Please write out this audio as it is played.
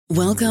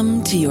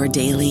Welcome to your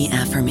daily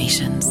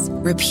affirmations.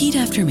 Repeat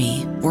after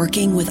me.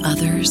 Working with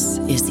others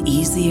is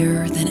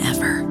easier than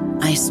ever.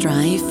 I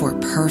strive for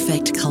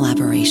perfect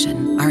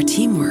collaboration. Our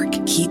teamwork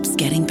keeps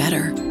getting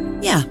better.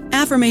 Yeah,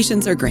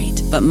 affirmations are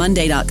great, but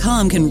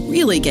Monday.com can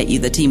really get you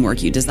the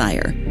teamwork you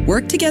desire.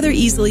 Work together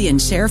easily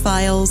and share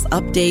files,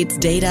 updates,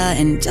 data,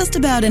 and just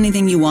about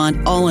anything you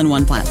want all in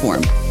one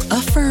platform.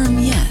 Affirm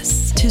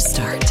yes to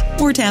start,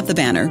 or tap the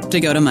banner to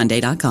go to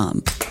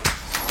Monday.com.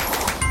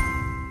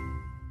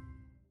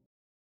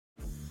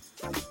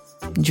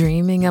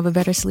 Dreaming of a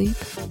better sleep?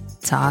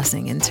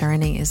 Tossing and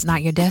turning is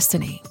not your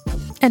destiny.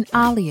 And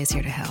Ollie is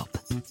here to help.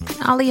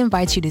 Ollie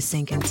invites you to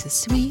sink into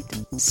sweet,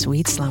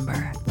 sweet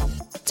slumber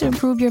to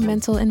improve your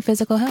mental and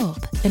physical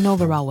health and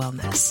overall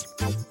wellness.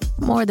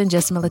 More than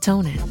just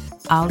melatonin,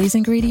 Ollie's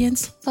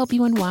ingredients help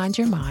you unwind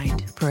your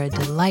mind for a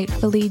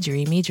delightfully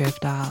dreamy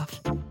drift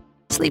off.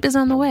 Sleep is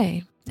on the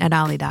way at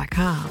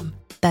Ollie.com.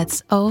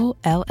 That's OLLY.com.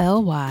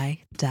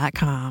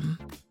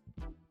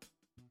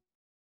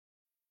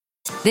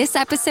 This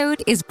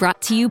episode is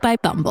brought to you by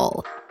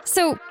Bumble.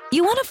 So,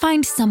 you want to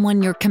find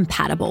someone you're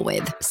compatible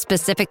with,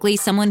 specifically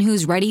someone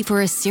who's ready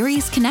for a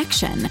serious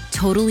connection,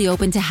 totally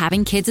open to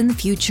having kids in the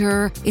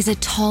future, is a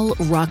tall,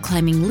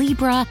 rock-climbing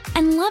Libra,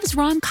 and loves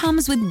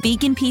rom-coms with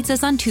vegan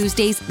pizzas on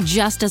Tuesdays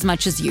just as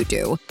much as you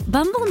do.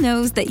 Bumble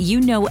knows that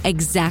you know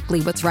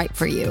exactly what's right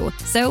for you.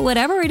 So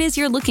whatever it is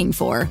you're looking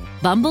for,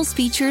 Bumble's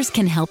features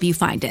can help you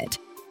find it.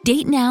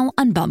 Date now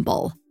on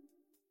Bumble.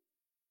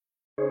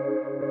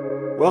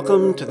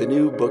 Welcome to the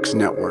New Books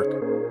Network.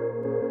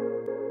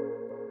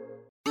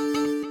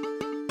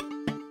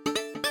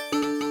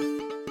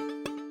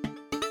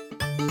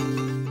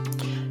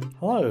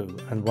 Hello,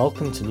 and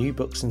welcome to New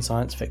Books in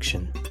Science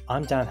Fiction.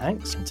 I'm Dan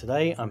Hanks, and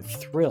today I'm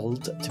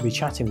thrilled to be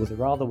chatting with a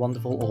rather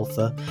wonderful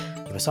author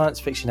of a science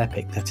fiction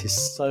epic that is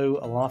so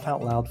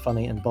laugh-out-loud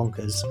funny and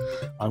bonkers,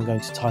 I'm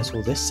going to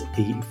title this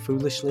the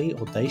Foolishly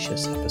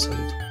Audacious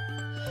episode.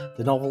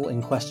 The novel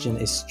in question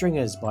is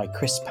Stringers by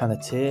Chris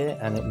Panettiere,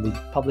 and it will be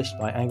published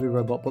by Angry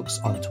Robot Books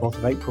on the 12th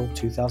of April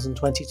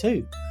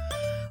 2022.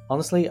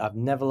 Honestly, I've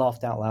never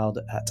laughed out loud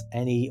at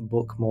any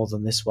book more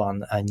than this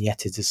one, and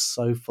yet it is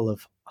so full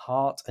of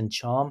heart and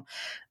charm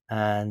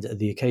and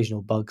the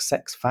occasional bug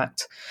sex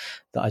fact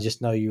that I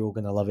just know you're all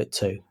going to love it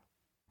too.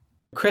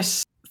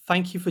 Chris,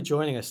 thank you for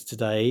joining us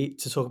today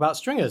to talk about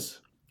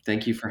Stringers.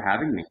 Thank you for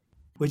having me.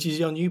 Which is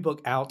your new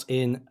book out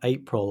in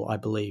April, I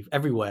believe,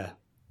 everywhere,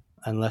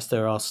 unless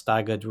there are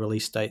staggered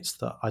release dates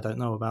that I don't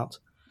know about.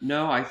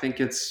 No, I think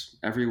it's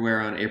everywhere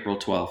on April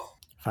 12th.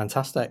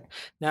 Fantastic.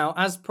 Now,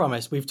 as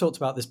promised, we've talked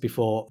about this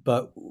before,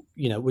 but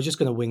we're just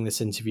going to wing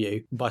this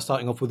interview by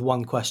starting off with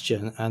one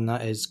question, and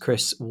that is,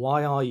 Chris,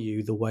 why are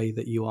you the way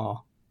that you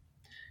are?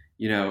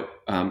 You're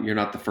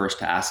not the first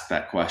to ask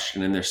that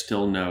question, and there's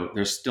still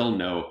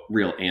no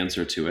real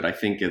answer to it. I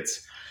think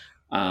it's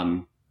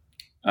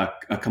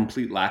a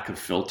complete lack of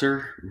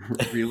filter,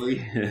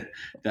 really,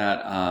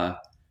 that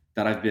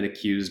I've been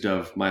accused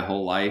of my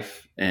whole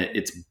life.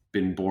 It's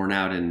been borne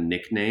out in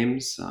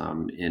nicknames.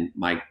 And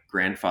my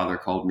grandfather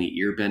called me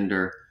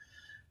Earbender.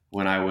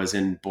 When I was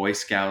in Boy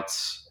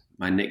Scouts,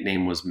 my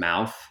nickname was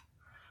Mouth,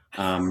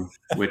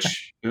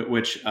 which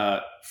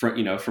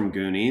from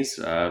Goonies,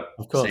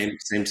 of course.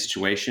 Same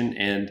situation.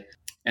 And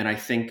I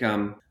think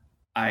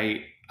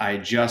I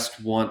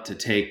just want to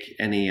take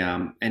any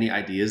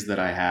ideas that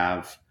I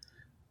have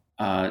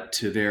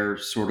to their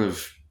sort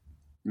of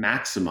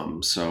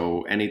maximum.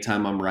 So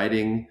anytime I'm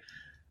writing,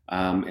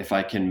 if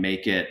I can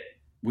make it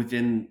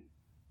within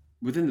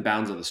the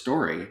bounds of the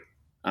story,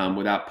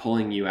 without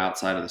pulling you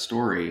outside of the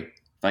story,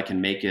 if I can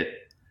make it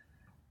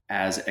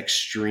as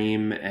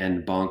extreme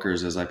and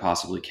bonkers as I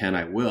possibly can,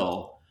 I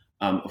will.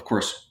 Of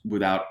course,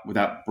 without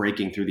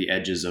breaking through the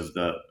edges of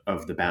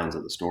the bounds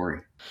of the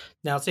story.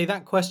 Now, see,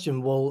 that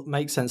question will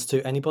make sense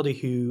to anybody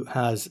who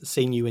has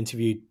seen you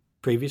interviewed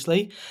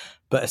previously,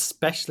 but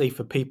especially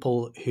for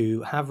people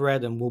who have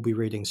read and will be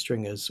reading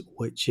Stringers,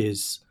 which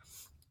is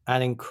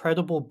an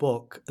incredible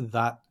book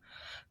that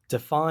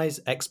defies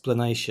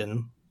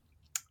explanation.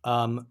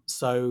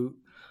 So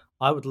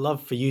I would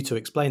love for you to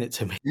explain it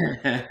to me.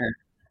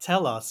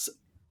 Tell us,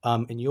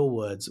 in your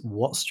words,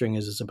 what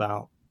Stringers is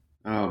about.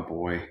 Oh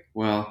boy.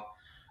 Well,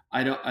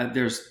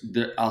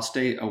 I'll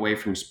stay away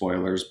from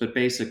spoilers, but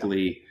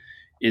basically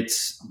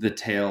it's the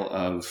tale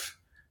of,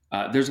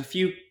 there's a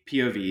few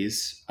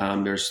POVs.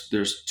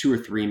 There's two or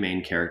three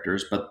main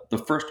characters, but the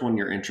first one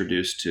you're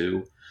introduced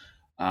to,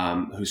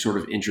 who sort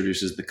of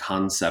introduces the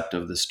concept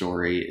of the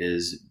story,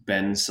 is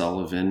Ben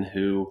Sullivan,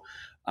 who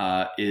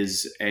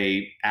is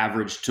a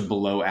average to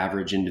below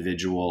average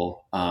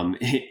individual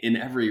in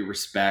every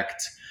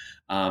respect,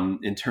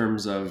 in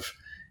terms of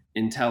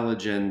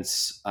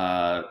intelligence,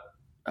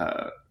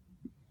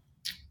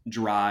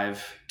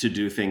 drive to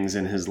do things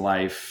in his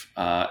life,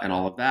 and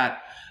all of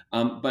that.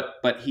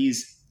 But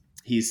he's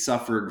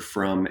suffered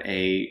from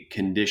a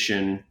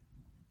condition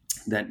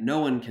that no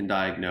one can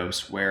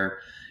diagnose, where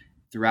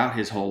throughout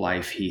his whole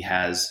life he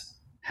has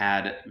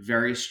had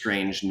very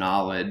strange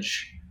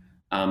knowledge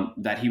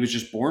that he was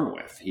just born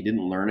with. He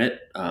didn't learn it.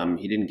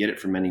 He didn't get it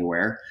from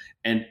anywhere.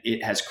 And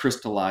it has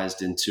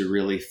crystallized into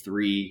really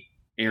three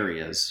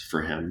areas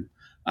for him.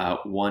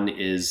 One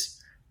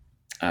is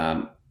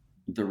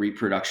the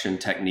reproduction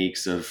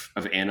techniques of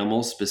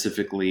animals,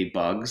 specifically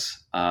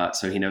bugs.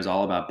 So he knows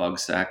all about bug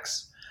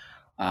sex.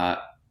 The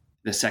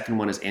second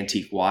one is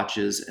antique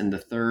watches. And the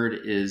third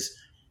is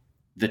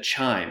the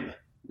chime.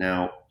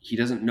 Now, he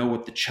doesn't know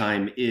what the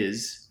chime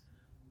is,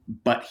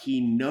 but he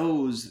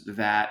knows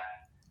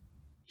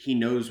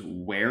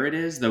where it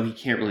is, though he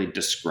can't really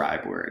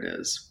describe where it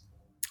is.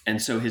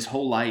 And so his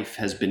whole life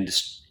has been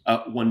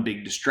one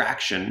big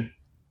distraction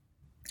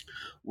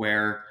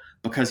where,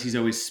 because he's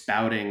always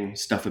spouting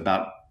stuff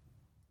about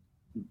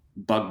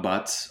bug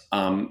butts,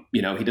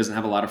 he doesn't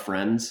have a lot of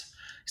friends.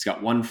 He's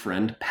got one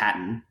friend,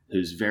 Patton,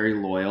 who's very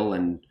loyal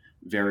and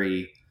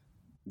very,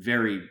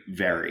 very,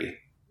 very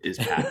is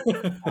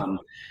Patton.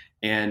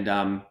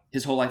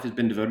 His whole life has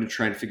been devoted to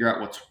trying to figure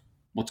out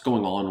what's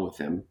going on with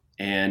him.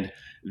 And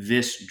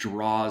this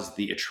draws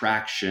the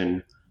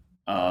attraction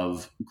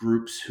of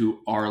groups who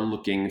are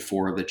looking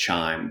for the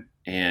chime.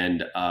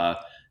 And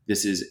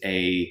this is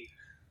a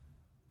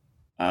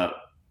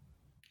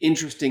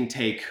interesting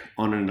take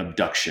on an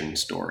abduction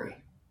story.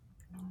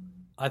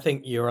 I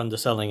think you're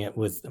underselling it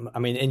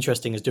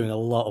interesting is doing a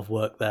lot of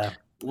work there.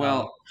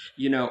 Well,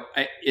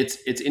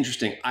 it's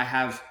interesting.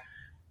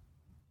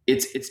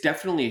 It's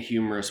definitely a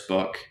humorous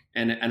book.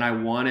 And I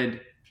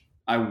wanted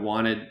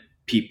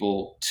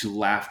people to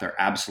laugh their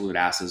absolute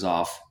asses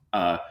off.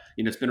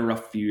 It's been a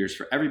rough few years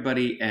for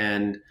everybody,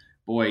 and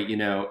boy,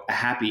 a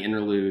happy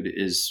interlude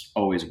is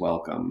always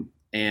welcome.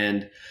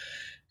 And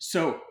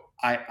so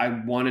I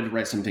wanted to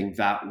write something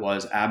that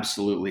was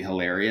absolutely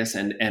hilarious.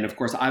 And of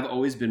course, I've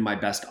always been my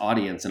best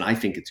audience, and I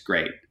think it's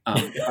great.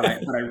 But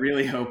I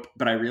really hope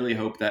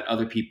that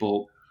other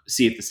people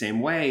see it the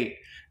same way.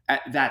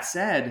 That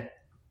said,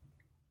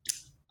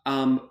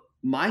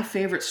 my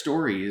favorite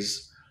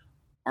stories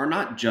are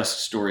not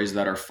just stories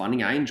that are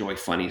funny. I enjoy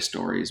funny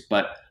stories,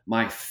 but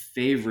my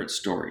favorite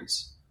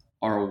stories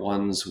are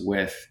ones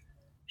with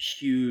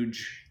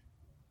huge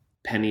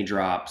penny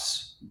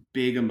drops,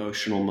 big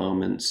emotional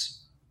moments,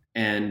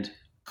 and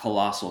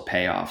colossal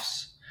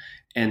payoffs.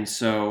 And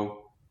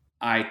so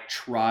I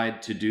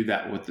tried to do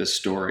that with this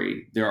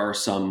story. There are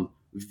some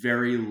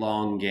very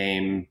long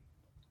game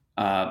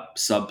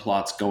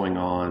subplots going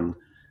on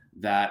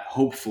that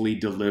hopefully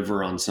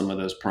deliver on some of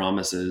those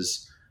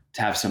promises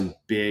to have some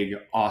big,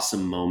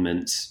 awesome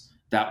moments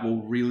that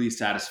will really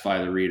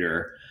satisfy the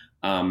reader.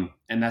 And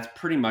that's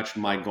pretty much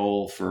my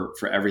goal for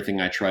everything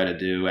I try to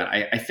do. And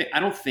I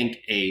don't think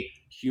a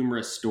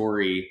humorous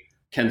story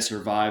can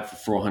survive for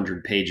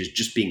 400 pages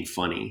just being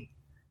funny.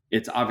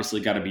 It's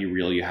obviously got to be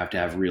real. You have to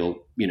have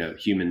real,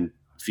 human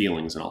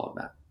feelings and all of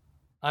that.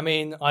 I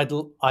mean, I'd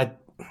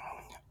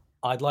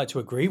like to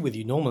agree with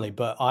you normally,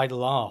 but I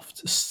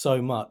laughed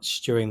so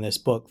much during this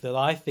book that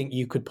I think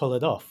you could pull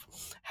it off.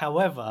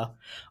 However,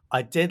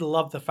 I did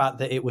love the fact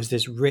that it was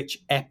this rich,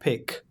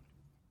 epic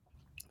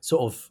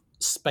sort of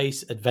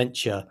space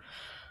adventure,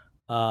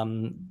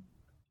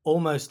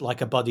 almost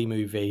like a buddy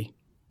movie,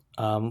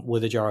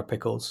 with a jar of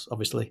pickles,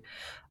 obviously.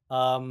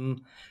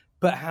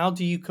 But how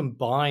do you sort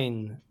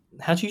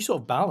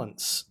of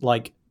balance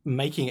like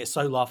making it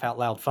so laugh out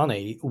loud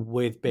funny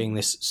with being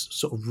this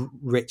sort of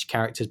rich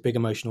characters, big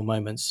emotional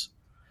moments?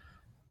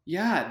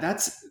 Yeah,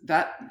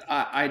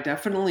 I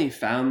definitely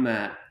found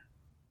that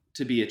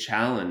to be a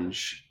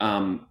challenge.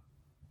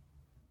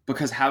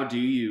 Because how do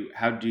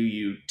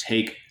you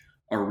take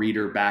a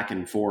reader back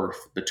and forth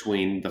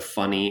between the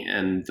funny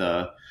and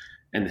the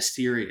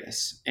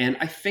serious? And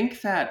I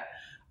think that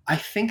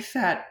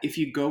if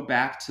you go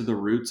back to the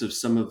roots of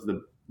some of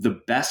the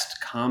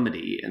best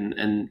comedy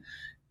and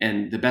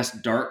the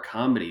best dark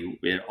comedy,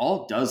 it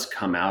all does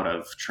come out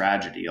of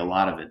tragedy. A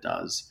lot of it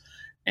does.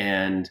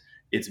 And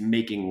it's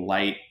making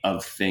light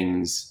of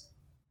things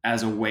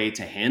as a way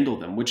to handle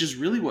them, which is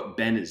really what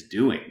Ben is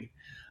doing.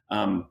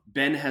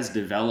 Ben has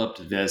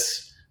developed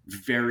this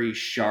very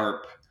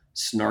sharp,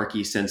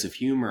 snarky sense of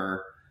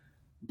humor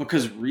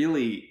because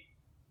really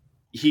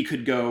he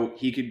could go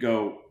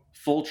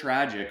full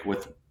tragic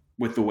with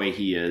the way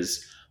he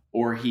is,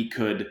 or he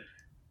could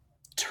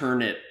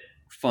turn it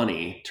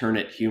funny, turn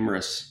it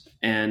humorous.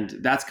 And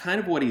that's kind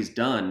of what he's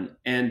done.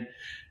 And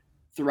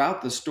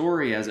throughout the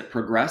story, as it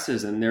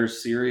progresses, and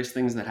there's serious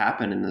things that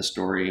happen in the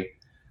story,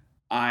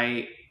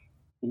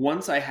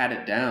 once I had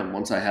it down,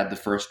 once I had the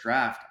first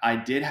draft, I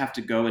did have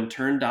to go and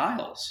turn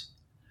dials.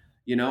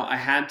 I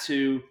had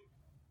to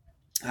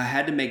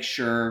make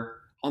sure,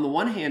 on the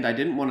one hand, I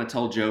didn't want to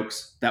tell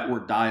jokes that were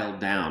dialed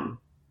down.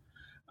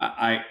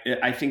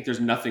 I think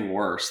there's nothing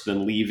worse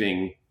than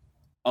leaving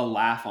a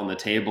laugh on the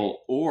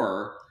table,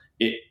 or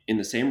in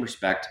the same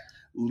respect,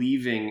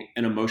 leaving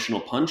an emotional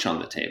punch on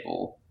the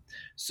table.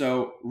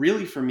 So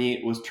really for me,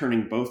 it was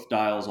turning both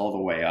dials all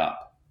the way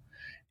up.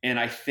 And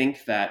I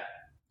think that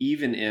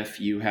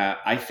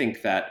I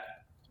think that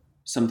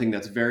something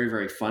that's very,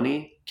 very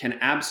funny can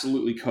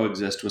absolutely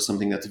coexist with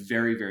something that's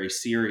very, very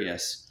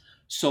serious,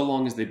 so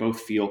long as they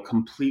both feel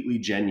completely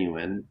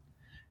genuine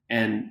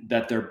and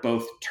that they're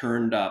both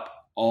turned up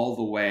all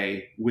the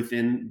way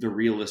within the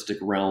realistic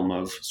realm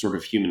of sort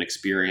of human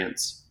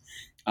experience.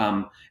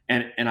 And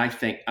I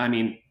think, I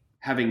mean,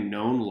 having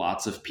known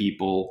lots of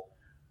people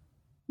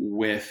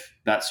with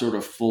that sort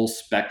of full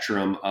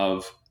spectrum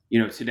of,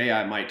 today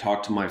I might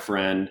talk to my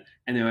friend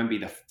and they might be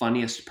the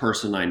funniest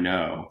person I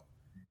know.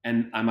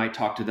 And I might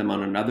talk to them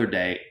on another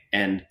day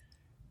and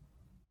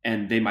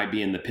they might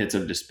be in the pits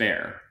of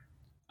despair.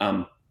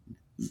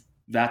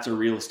 That's a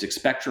realistic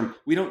spectrum.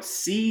 We don't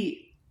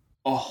see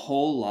a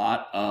whole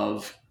lot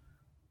of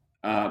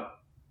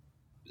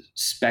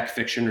spec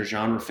fiction or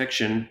genre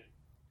fiction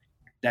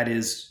that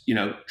is,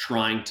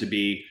 trying to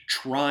be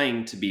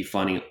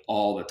funny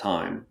all the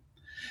time.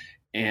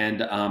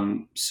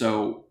 And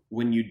so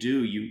when you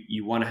do,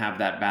 you want to have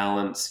that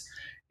balance.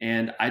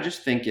 And I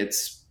just think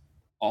it's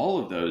all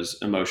of those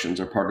emotions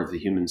are part of the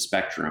human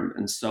spectrum.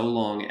 And so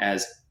long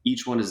as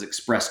each one is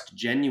expressed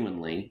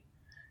genuinely,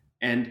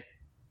 and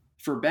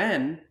for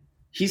Ben,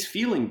 he's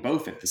feeling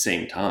both at the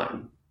same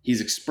time.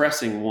 He's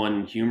expressing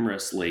one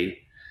humorously,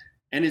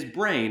 and his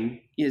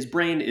brain is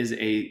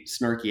a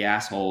snarky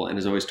asshole and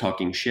is always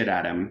talking shit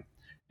at him.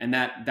 And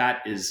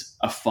that is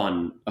a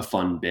fun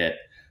bit.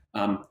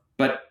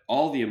 But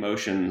all the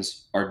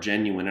emotions are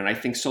genuine. And I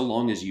think so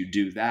long as you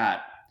do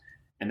that,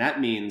 and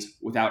that means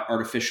without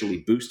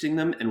artificially boosting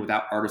them and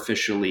without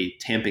artificially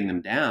tamping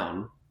them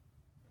down,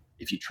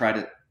 if you try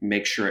to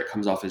make sure it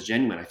comes off as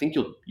genuine, I think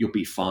you'll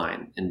be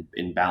fine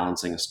in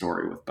balancing a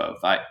story with both.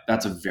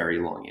 That's a very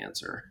long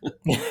answer.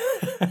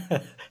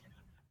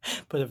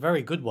 But a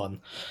very good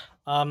one.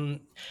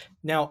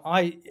 Now,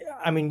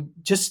 I mean,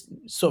 just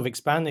sort of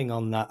expanding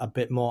on that a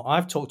bit more,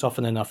 I've talked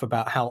often enough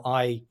about how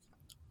I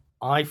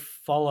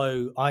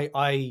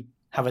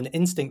have an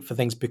instinct for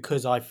things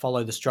because I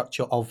follow the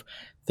structure of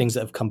things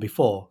that have come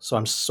before. So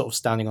I'm sort of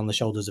standing on the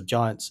shoulders of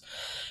giants.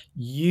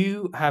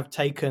 You have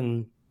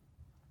taken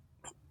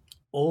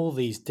all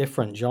these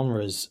different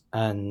genres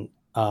and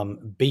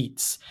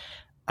beats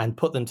and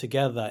put them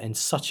together in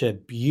such a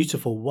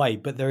beautiful way.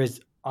 But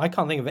I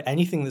can't think of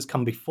anything that's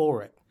come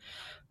before it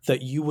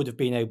that you would have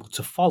been able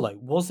to follow.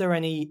 Was there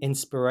any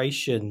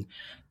inspiration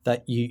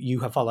that you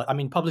have followed? I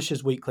mean,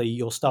 Publishers Weekly,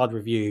 your starred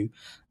review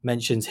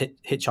mentions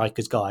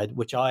Hitchhiker's Guide,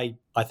 which I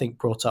think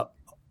brought up.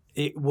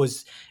 It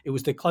was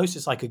the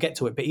closest I could get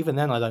to it, but even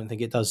then I don't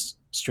think it does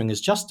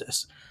Stringer's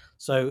justice.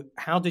 So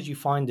how did you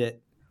find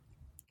it?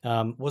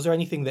 Was there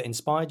anything that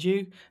inspired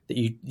you that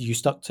you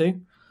stuck to?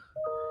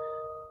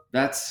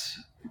 That's,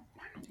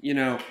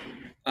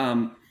 I,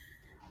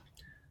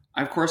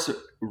 of course,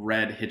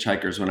 read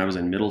Hitchhikers when I was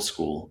in middle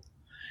school.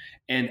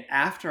 And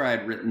after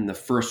I'd written the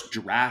first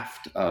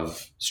draft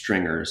of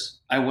Stringer's,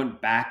 I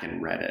went back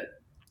and read it.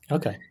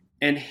 Okay.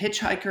 And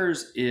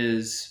Hitchhikers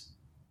is,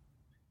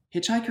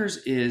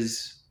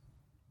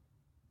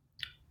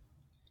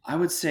 I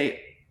would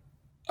say,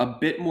 a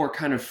bit more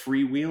kind of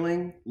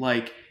freewheeling,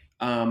 like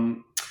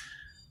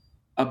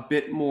a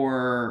bit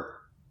more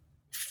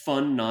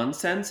fun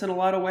nonsense in a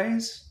lot of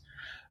ways.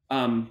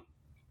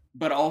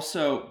 But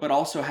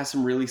also has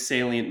some really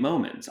salient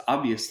moments,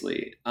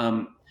 obviously.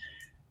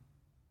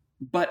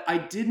 But I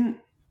didn't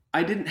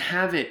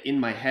have it in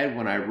my head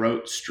when I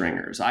wrote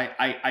Stringer's.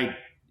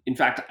 In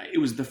fact, it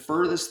was the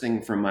furthest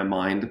thing from my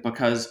mind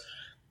because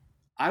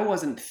I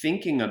wasn't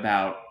thinking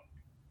about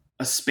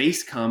a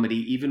space comedy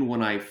even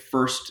when I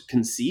first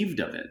conceived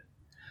of it.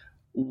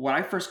 What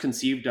I first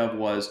conceived of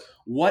was,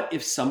 what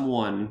if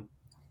someone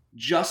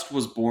just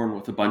was born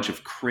with a bunch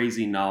of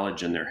crazy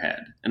knowledge in their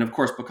head? And of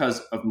course,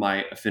 because of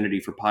my affinity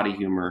for potty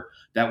humor,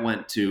 that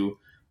went to,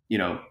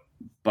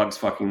 bugs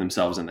fucking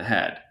themselves in the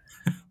head,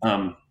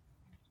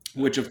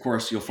 which of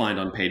course you'll find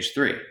on page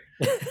 3.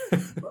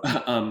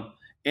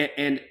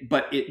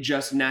 But it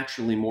just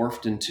naturally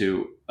morphed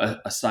into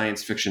a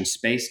science fiction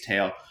space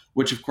tale,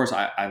 which of course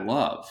I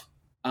love.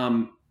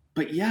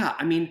 But yeah,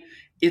 I mean,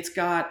 it's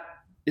got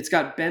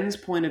Ben's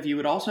point of view.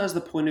 It also has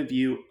the point of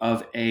view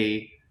of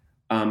a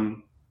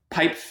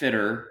pipe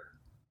fitter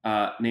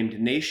named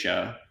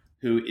Naisha,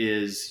 who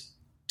is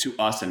to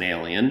us an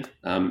alien.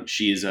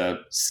 She's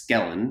a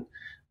skeleton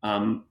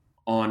on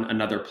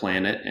another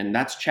planet, and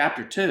that's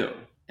chapter 2.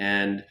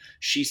 And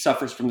she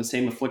suffers from the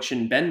same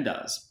affliction Ben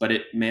does, but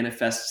it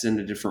manifests in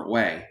a different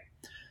way.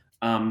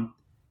 And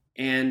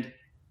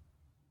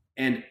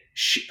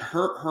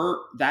her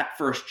that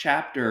first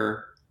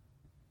chapter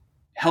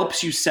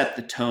helps you set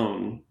the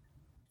tone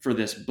for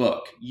this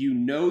book.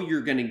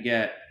 You're going to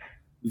get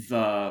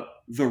the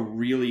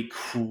really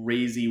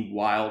crazy,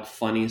 wild,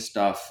 funny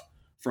stuff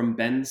from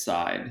Ben's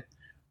side,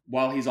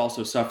 while he's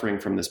also suffering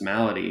from this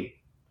malady.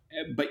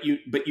 But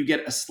you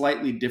get a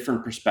slightly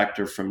different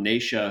perspective from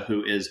Naisha,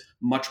 who is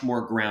much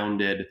more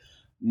grounded,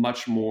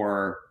 much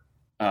more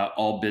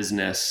all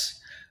business,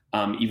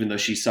 even though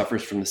she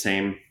suffers from the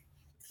same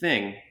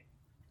thing.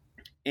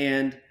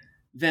 And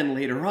then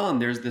later on,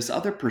 there's this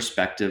other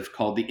perspective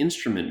called the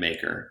instrument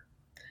maker.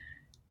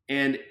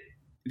 And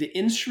the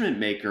instrument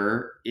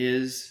maker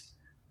is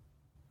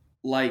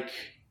like,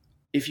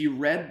 if you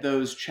read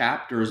those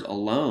chapters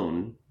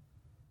alone,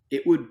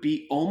 it would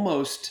be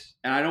almost,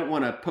 and I don't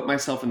want to put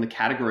myself in the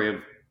category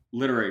of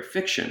literary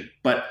fiction,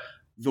 but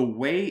the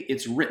way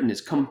it's written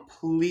is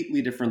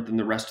completely different than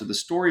the rest of the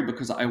story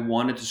because I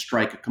wanted to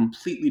strike a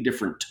completely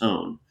different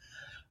tone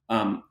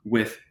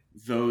with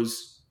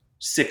those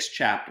 6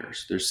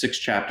 chapters. There's 6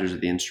 chapters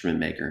of The Instrument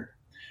Maker.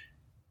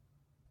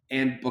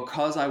 And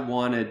because I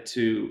wanted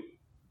to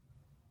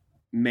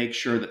make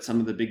sure that some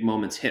of the big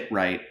moments hit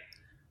right,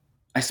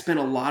 I spent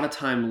a lot of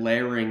time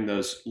layering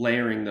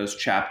those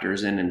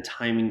chapters in and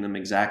timing them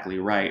exactly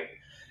right.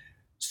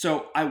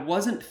 So I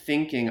wasn't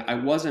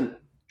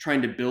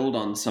trying to build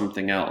on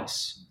something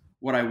else.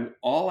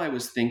 All I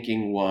was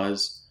thinking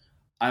was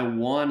I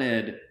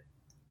wanted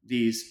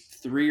these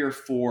 3 or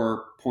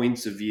 4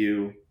 points of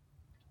view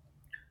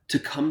to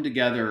come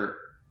together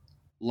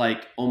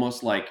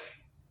almost like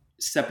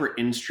separate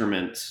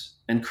instruments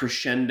and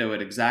crescendo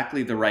at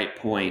exactly the right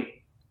point.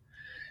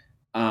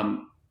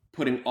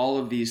 Putting all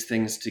of these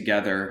things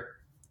together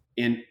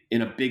in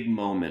a big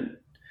moment.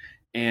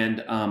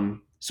 And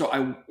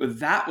so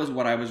that was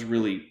what I was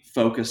really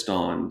focused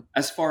on.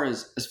 As far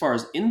as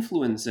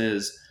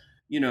influences,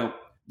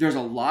 there's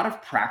a lot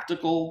of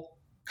practical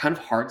kind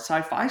of hard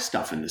sci-fi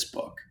stuff in this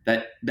book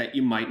that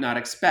you might not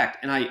expect.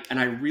 And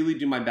I really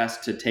do my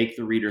best to take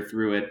the reader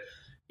through it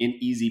in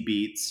easy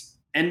beats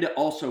and to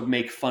also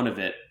make fun of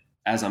it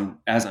as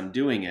I'm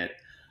doing it.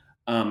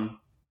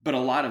 But a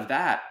lot of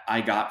that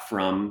I got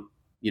from,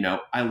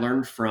 I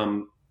learned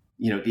from,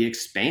 The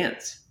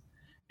Expanse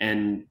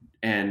and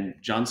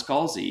John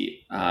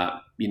Scalzi,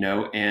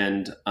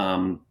 and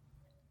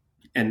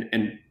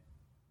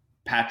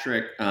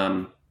Patrick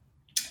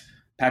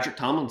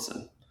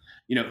Tomlinson,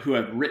 who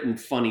have written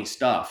funny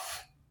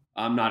stuff.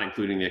 I'm not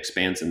including The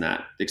Expanse in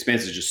that. The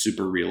Expanse is just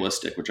super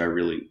realistic, which I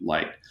really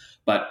liked.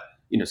 But,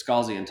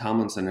 Scalzi and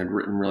Tomlinson had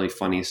written really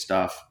funny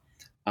stuff.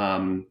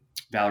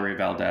 Valerie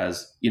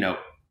Valdez,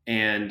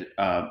 and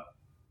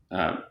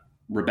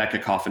Rebecca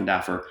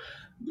Coffindaffer,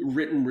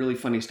 written really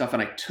funny stuff.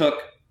 And I took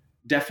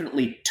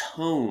definitely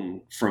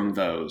tone from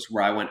those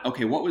where I went,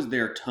 okay, what was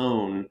their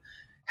tone?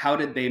 How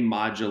did they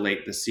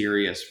modulate the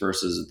serious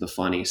versus the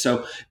funny?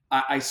 So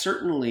I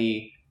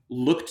certainly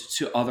looked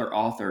to other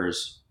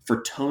authors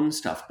for tone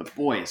stuff, but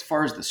boy, as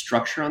far as the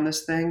structure on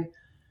this thing,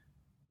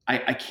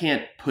 I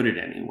can't put it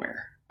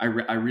anywhere. I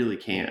really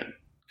can't,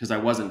 because I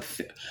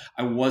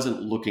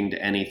wasn't looking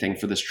to anything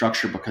for the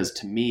structure, because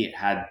to me it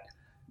had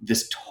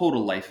this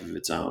total life of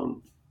its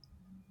own.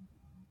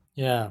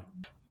 Yeah.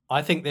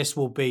 I think this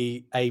will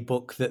be a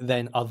book that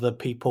then other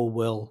people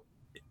will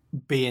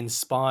be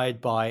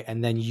inspired by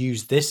and then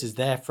use this as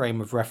their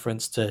frame of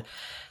reference to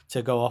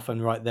go off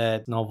and write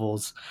their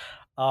novels.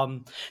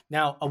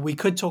 Now, we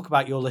could talk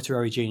about your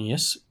literary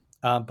genius,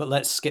 but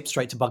let's skip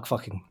straight to bug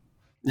fucking.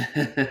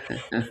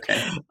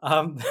 Okay.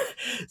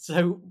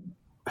 So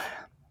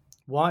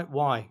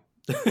why?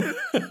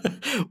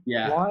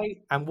 Yeah. Why,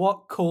 and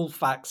what cool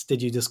facts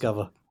did you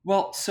discover?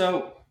 Well,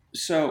 so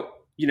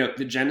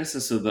the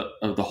genesis of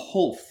the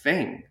whole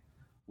thing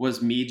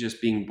was me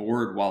just being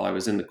bored while I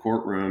was in the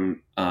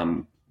courtroom.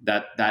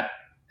 That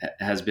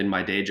has been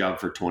my day job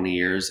for 20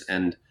 years,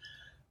 and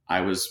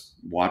I was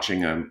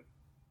watching an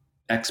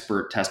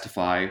expert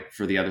testify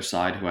for the other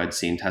side who I'd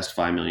seen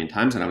testify a million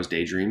times, and I was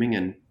daydreaming,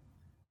 and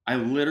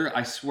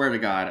I swear to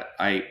God,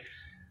 I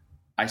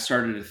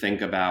started to think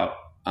about,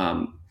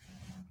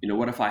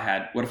 what if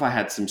I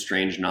had some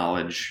strange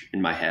knowledge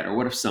in my head, or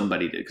what if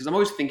somebody did? Because I'm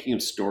always thinking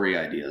of story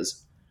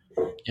ideas.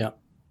 Yeah.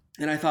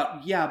 And I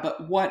thought, yeah,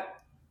 but what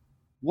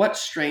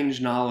strange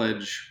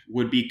knowledge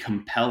would be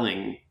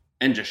compelling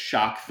and just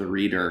shock the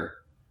reader?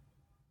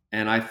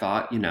 And I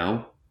thought,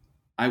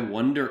 I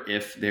wonder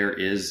if there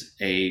is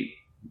a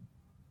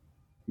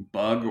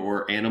bug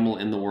or animal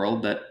in the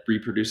world that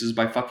reproduces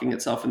by fucking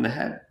itself in the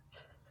head.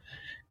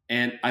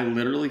 And I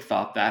literally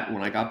thought that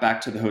when I got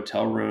back to the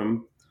hotel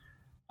room.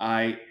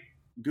 I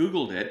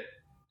Googled it,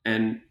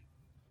 and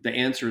the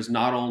answer is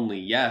not only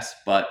yes,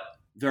 but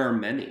there are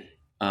many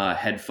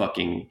head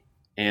fucking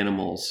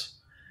animals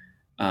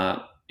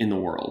in the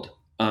world,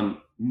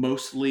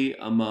 mostly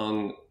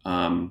among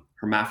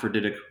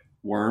hermaphroditic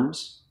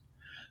worms,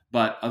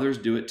 but others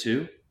do it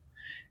too.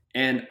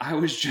 And I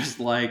was just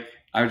like,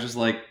 it's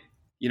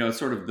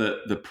sort of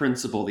the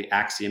principle, the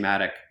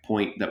axiomatic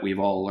point that we've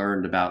all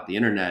learned about the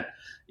internet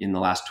in the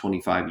last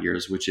 25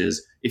 years, which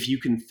is if you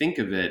can think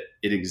of it,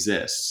 it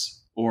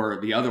exists.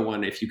 Or the other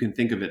one, if you can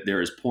think of it,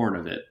 there is porn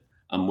of it,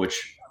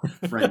 which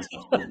friends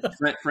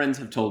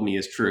have told me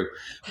is true.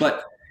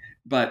 But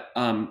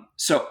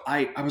so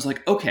I was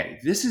like, okay,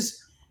 this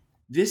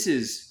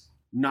is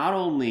not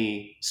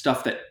only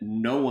stuff that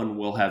no one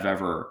will have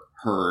ever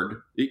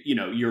heard.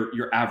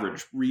 Your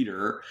average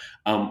reader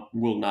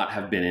will not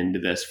have been into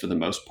this for the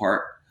most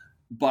part,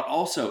 but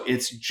also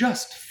it's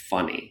just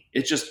funny.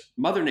 It's just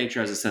Mother Nature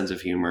has a sense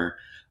of humor.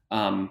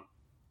 And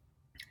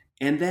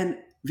then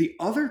the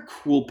other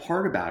cool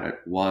part about it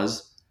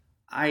was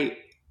I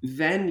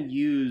then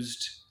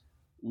used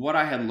what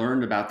I had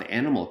learned about the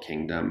animal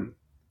kingdom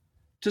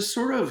to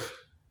sort of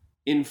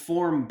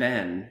inform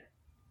Ben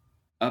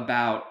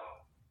about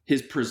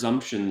his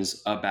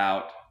presumptions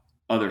about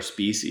other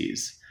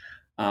species,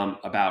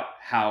 about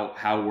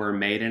how we're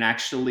made. And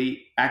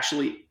actually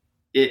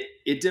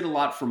it did a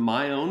lot from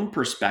my own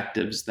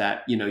perspectives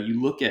that,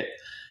 you look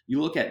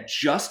at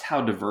just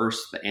how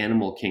diverse the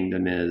animal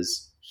kingdom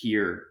is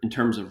here in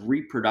terms of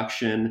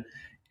reproduction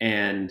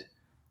and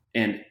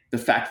the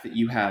fact that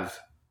you have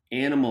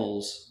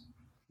animals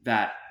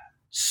that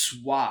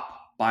swap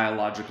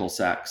biological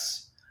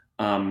sex,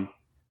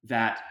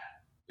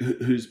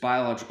 whose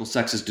biological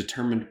sex is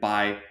determined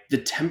by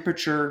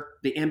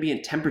the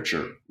ambient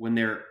temperature when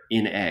they're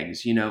in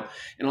eggs, and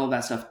all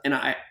that stuff. And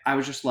I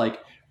was just like,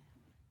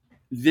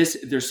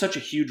 there's such a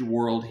huge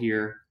world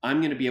here. I'm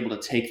going to be able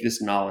to take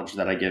this knowledge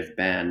that I give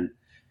Ben,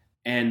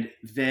 and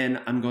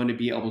then I'm going to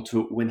be able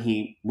to, when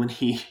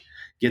he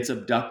gets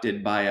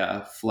abducted by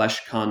a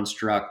flesh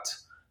construct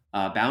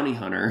bounty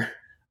hunter,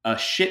 a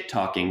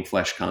shit-talking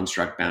flesh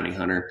construct bounty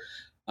hunter,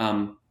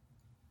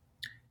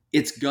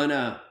 it's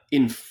gonna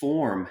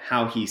inform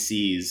how he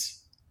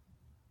sees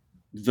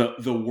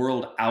the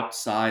world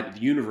outside, the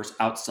universe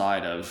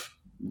outside of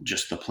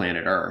just the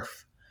planet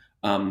Earth.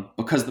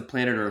 Because the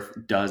planet Earth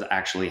does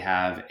actually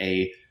have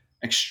it's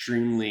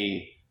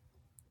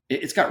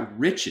got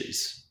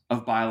riches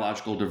of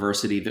biological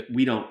diversity that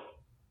we don't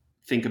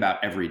think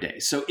about every day.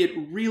 So it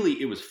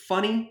was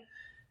funny.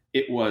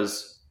 It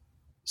was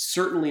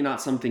certainly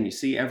not something you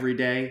see every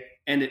day,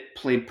 and it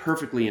played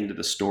perfectly into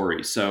the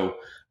story. So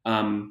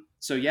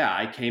yeah,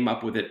 I came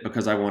up with it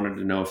because I wanted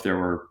to know if there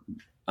were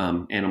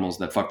animals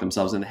that fucked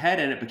themselves in the head,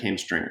 and it became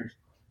stringers.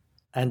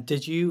 And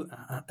did you,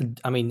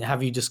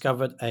 have you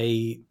discovered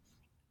a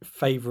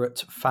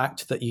favorite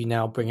fact that you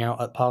now bring out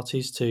at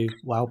parties to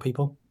wow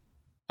people?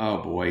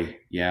 Oh boy.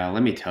 Yeah.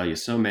 Let me tell you,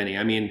 so many.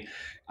 I mean,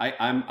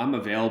 I'm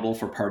available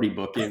for party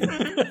booking.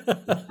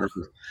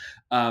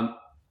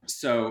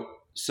 So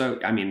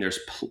I mean,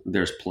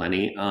 there's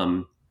plenty.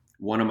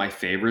 One of my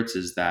favorites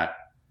is that,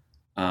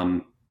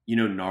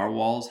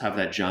 narwhals have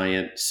that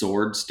giant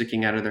sword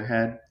sticking out of their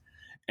head.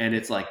 And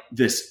it's like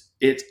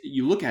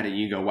you look at it and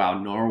you go,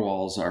 wow,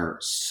 narwhals are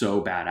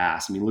so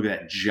badass. I mean, look at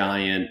that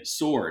giant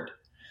sword.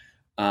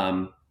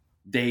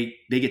 They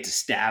get to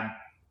stab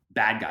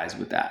bad guys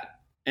with that.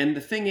 And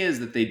the thing is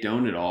that they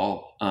don't at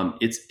all.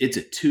 It's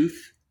a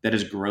tooth that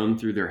has grown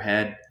through their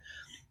head,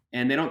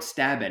 and they don't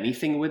stab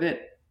anything with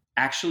it.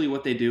 Actually,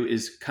 what they do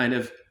is kind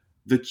of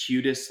the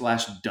cutest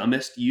 /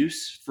 dumbest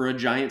use for a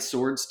giant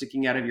sword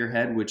sticking out of your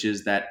head, which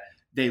is that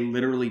they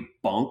literally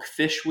bonk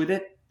fish with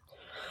it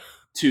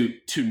to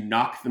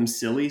knock them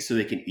silly so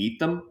they can eat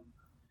them.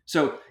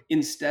 So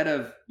instead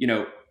of,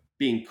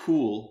 being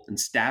cool and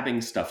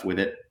stabbing stuff with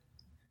it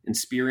and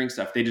spearing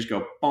stuff, they just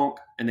go bonk,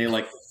 and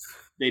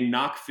they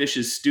knock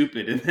fishes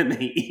stupid, and then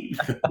they eat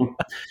them.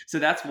 So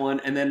that's one.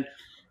 And then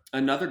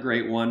another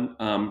great one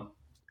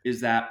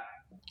is that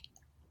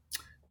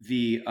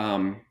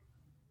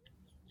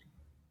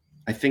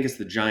I think it's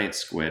the giant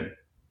squid,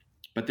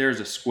 but there's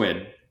a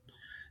squid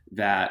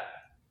that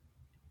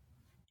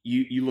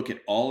you look at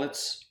all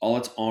its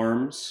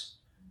arms,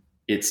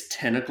 its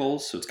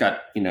tentacles. So it's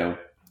got,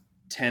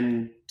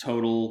 10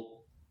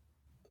 total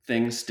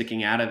things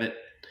sticking out of it.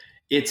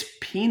 Its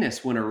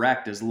penis, when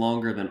erect, is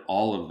longer than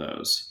all of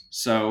those.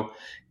 So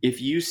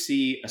if you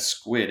see a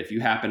squid, if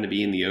you happen to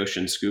be in the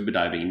ocean scuba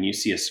diving and you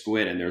see a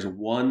squid and there's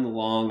one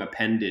long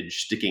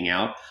appendage sticking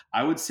out,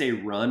 I would say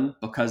run,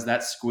 because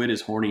that squid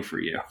is horny for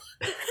you.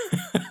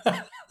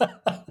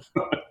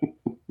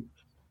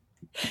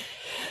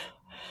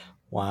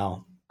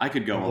 Wow. I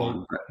could go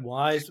on.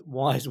 Wise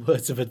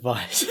words of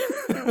advice.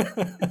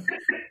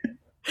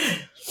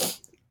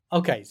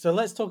 Okay, so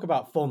let's talk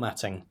about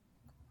formatting,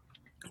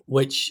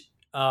 which,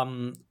 I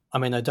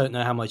don't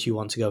know how much you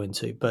want to go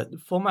into, but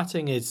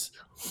formatting is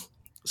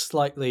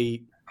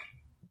slightly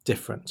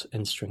different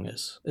in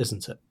Stringers,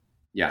 isn't it?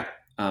 Yeah.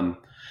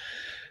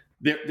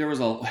 There was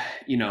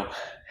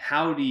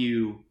how do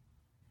you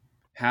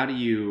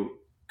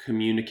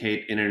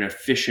communicate in an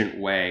efficient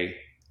way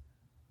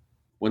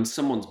when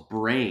someone's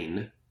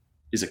brain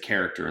is a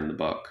character in the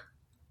book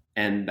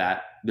and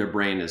that their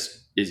brain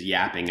is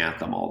yapping at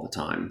them all the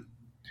time?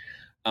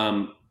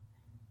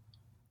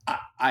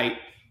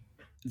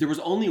 There was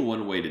only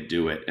one way to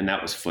do it, and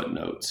that was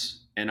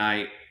footnotes. And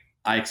I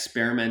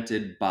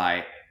experimented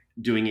by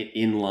doing it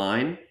in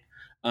line.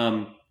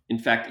 In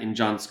fact, in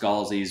John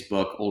Scalzi's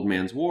book, Old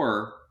Man's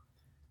War,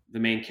 the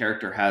main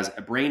character has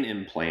a brain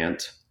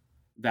implant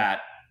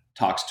that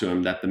talks to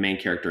him that the main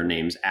character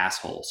names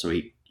Asshole. So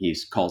he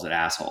calls it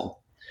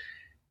Asshole.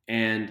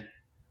 And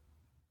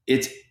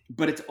it's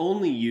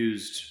only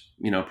used,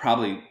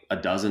 probably a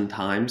dozen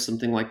times,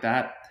 something like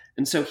that.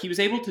 And so he was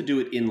able to do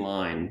it in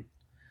line.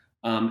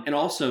 And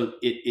also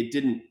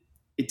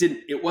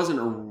it wasn't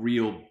a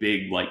real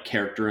big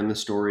character in the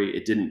story.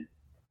 It didn't,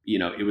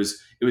 it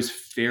was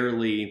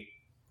fairly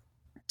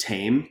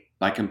tame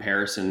by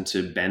comparison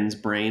to Ben's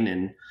brain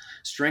and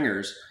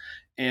Stringers,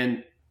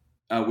 and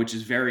which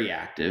is very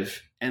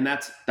active. And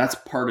that's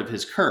part of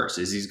his curse,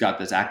 is he's got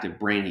this active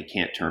brain he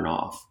can't turn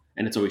off,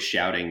 and it's always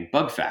shouting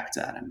bug facts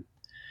at him.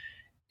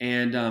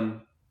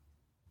 And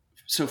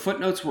so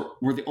footnotes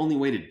were the only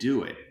way to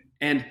do it.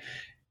 And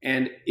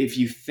if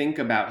you think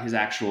about his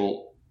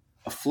actual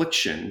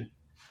affliction,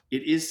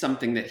 it is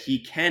something that he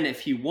can, if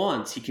he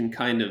wants, he can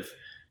kind of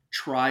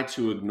try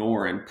to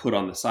ignore and put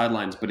on the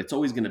sidelines, but it's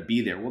always going to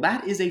be there. Well,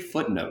 that is a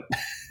footnote.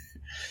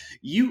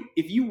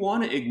 If you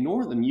want to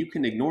ignore them, you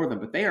can ignore them,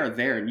 but they are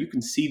there and you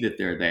can see that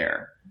they're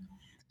there.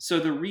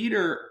 So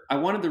I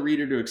wanted the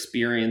reader to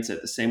experience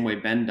it the same way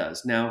Ben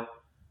does. Now,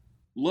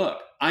 look,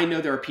 I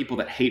know there are people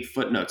that hate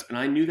footnotes, and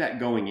I knew that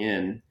going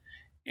in,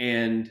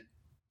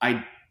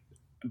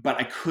 but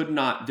I could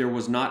not, there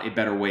was not a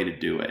better way to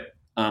do it.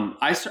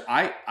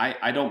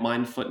 I don't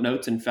mind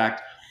footnotes. In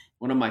fact,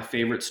 one of my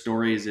favorite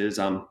stories is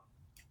a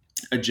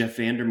Jeff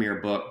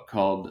Vandermeer book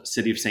called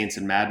City of Saints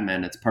and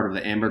Madmen. It's part of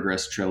the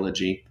Ambergris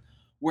trilogy,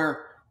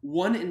 where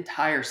one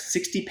entire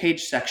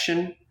 60-page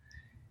section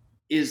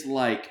is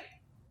like,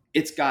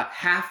 it's got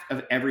half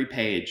of every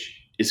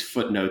page is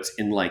footnotes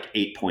in like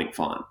 8-point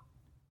font.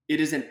 It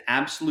is an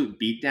absolute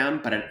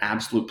beatdown, but an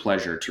absolute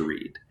pleasure to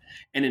read.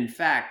 And in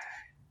fact,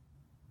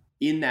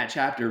 in that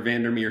chapter,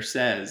 Vandermeer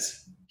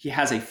says, he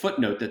has a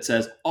footnote that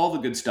says all the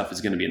good stuff is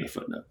going to be in the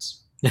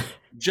footnotes.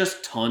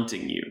 Just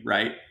taunting you,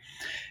 right?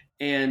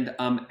 And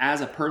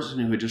as a person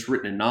who had just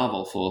written a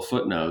novel full of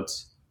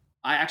footnotes,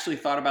 I actually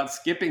thought about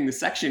skipping the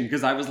section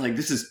because I was like,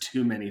 this is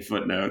too many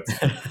footnotes.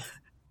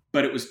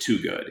 But it was too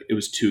good. It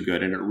was too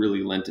good, and it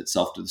really lent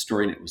itself to the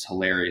story, and it was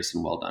hilarious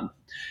and well done.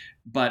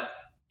 But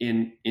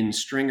in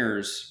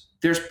Stringers,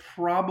 there's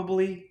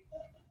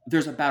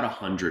about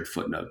 100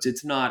 footnotes.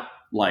 It's not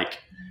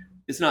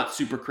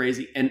super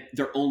crazy, and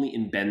they're only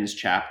in Ben's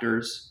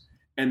chapters,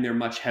 and they're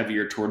much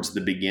heavier towards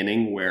the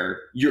beginning where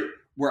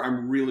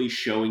I'm really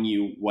showing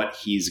you what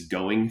he's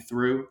going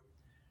through.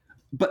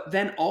 But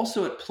then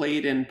also it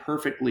played in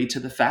perfectly to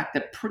the fact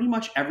that pretty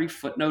much every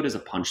footnote is a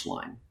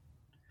punchline.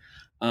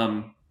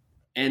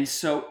 And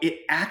so it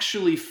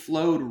actually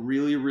flowed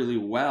really, really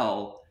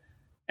well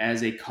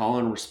as a call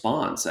and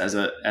response, as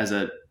a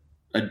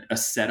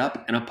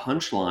setup and a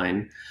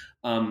punchline.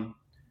 And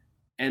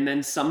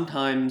then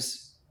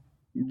sometimes,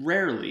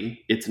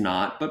 rarely, it's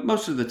not, but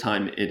most of the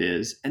time it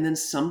is. And then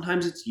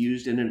sometimes it's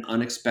used in an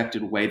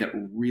unexpected way that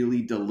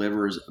really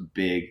delivers a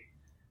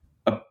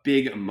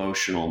big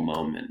emotional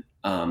moment.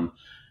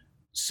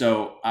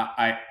 So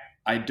I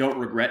don't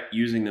regret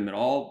using them at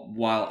all,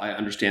 while I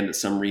understand that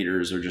some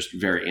readers are just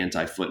very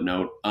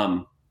anti-footnote.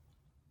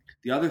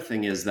 The other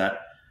thing is that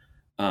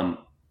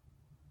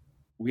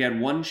we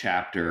had one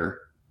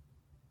chapter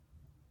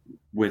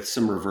with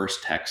some reverse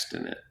text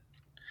in it.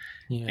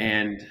 Yeah.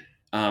 And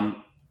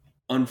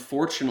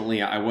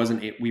unfortunately,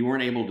 we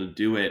weren't able to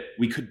do it.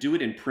 We could do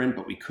it in print,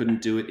 but we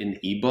couldn't do it in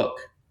ebook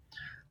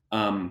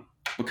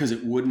because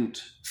it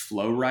wouldn't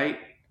flow right.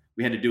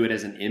 We had to do it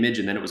as an image,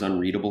 and then it was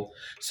unreadable.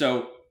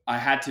 So I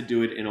had to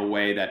do it in a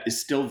way that is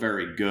still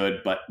very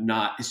good, but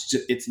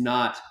it's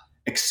not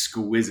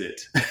exquisite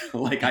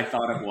like I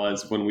thought it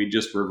was when we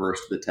just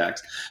reversed the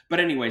text. But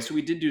anyway, so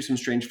we did do some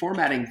strange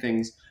formatting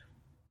things,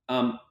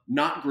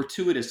 not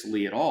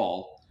gratuitously at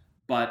all,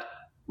 but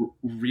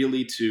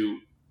really to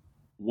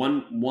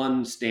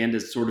one stand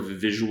as sort of a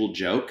visual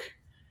joke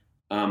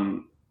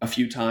a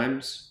few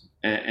times,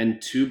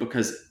 and two,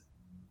 because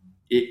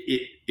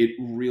it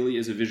really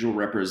is a visual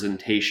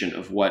representation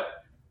of what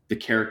the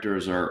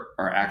characters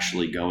are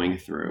actually going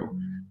through.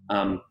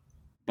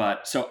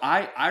 But so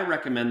I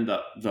recommend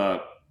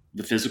the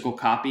physical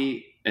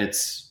copy. It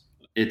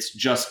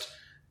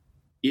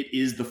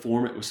is the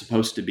form it was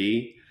supposed to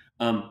be.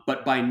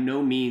 But by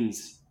no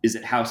means is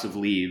it House of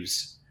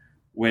Leaves,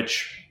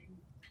 which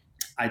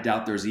I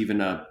doubt there's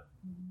even a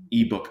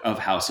ebook of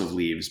House of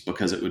Leaves,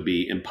 because it would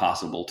be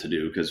impossible to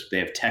do because they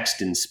have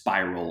text in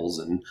spirals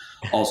and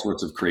all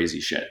sorts of crazy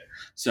shit.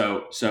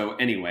 So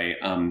anyway,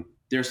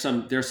 there's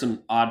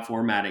some odd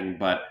formatting,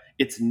 but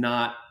it's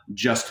not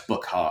just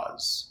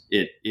because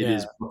it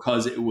is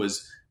because it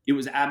was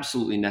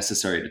absolutely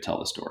necessary to tell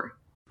the story.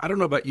 I don't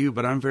know about you,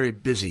 but I'm very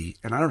busy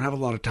and I don't have a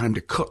lot of time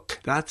to cook.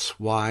 That's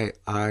why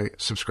I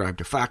subscribe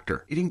to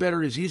Factor. Eating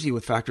better is easy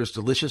with Factor's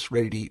delicious,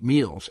 ready-to-eat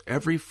meals.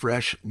 Every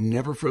fresh,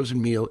 never frozen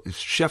meal is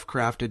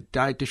chef-crafted,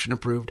 dietitian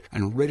approved,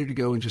 and ready to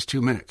go in just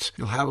 2 minutes.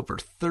 You'll have over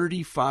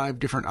 35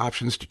 different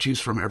options to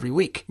choose from every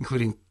week,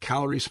 including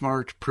Calorie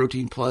Smart,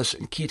 Protein Plus,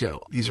 and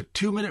Keto. These are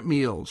 2-minute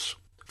meals.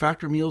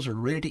 Factor meals are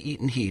ready to eat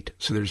and heat,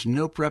 so there's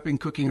no prepping,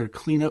 cooking, or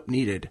cleanup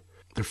needed.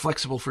 They're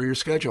flexible for your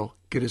schedule.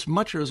 Get as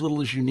much or as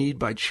little as you need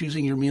by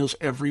choosing your meals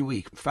every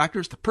week.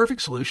 Factor's the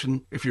perfect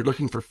solution if you're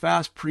looking for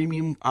fast,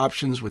 premium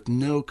options with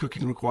no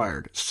cooking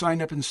required.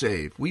 Sign up and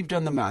save. We've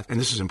done the math, and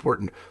this is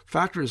important.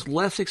 Factor is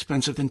less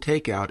expensive than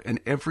takeout, and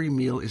every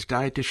meal is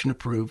dietitian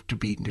approved to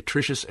be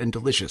nutritious and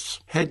delicious.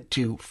 Head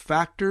to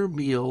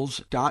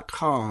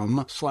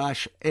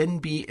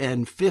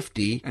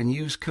factormeals.com/NBN50 and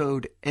use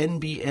code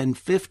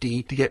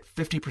NBN50 to get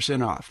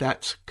 50% off.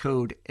 That's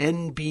code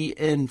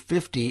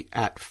NBN50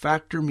 at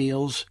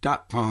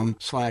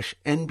factormeals.com/NBN50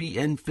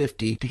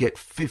 to get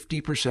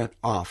 50%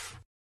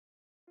 off.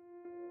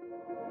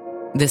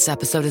 This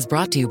episode is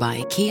brought to you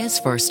by Kia's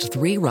first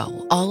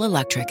 3-row,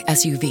 all-electric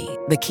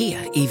SUV, the Kia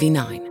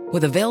EV9,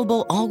 with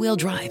available all-wheel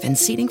drive and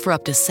seating for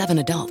up to 7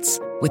 adults,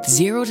 with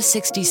 0 to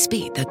 60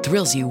 speed that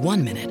thrills you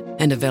 1 minute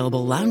and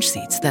available lounge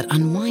seats that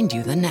unwind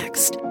you the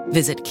next.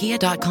 Visit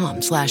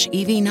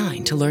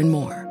kia.com/EV9 to learn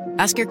more.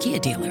 Ask your Kia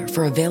dealer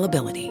for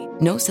availability.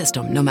 No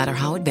system, no matter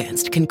how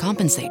advanced, can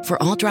compensate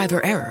for all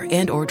driver error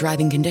and or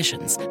driving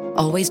conditions.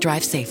 Always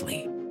drive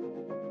safely.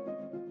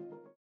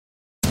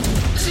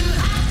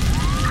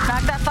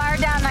 Knock that fire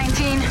down,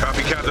 19.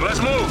 Copy, Captain. Let's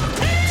move.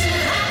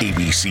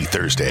 ABC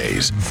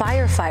Thursdays.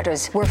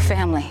 Firefighters, we're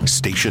family.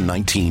 Station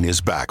 19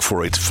 is back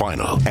for its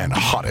final and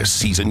hottest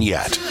season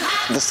yet.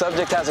 The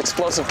subject has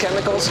explosive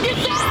chemicals. Get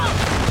down!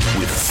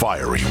 With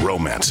fiery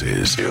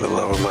romances. You're the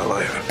love of my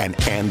life. And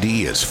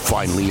Andy is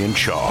finally in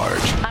charge.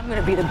 I'm going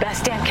to be the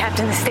best damn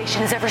captain the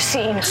station has ever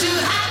seen.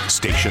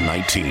 Station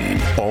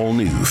 19. All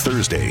new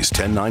Thursdays,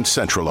 10/9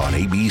 Central on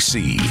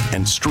ABC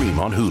and stream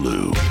on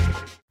Hulu.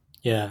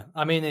 Yeah,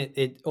 I mean,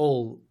 it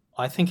all,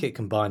 I think it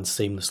combines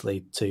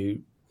seamlessly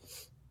to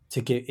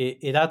give,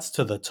 it adds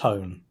to the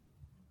tone.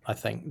 I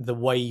think the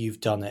way you've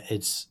done it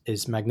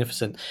is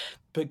magnificent.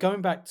 But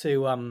going back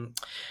to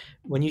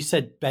when you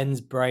said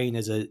Ben's brain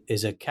is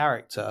a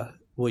character,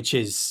 which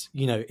is,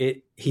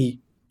 it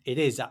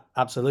is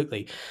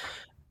absolutely.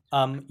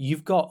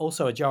 You've got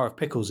also a jar of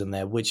pickles in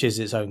there, which is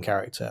its own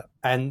character,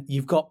 and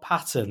you've got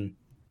Patton,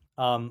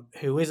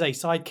 who is a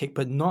sidekick,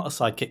 but not a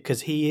sidekick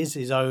because he is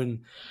his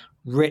own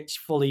rich,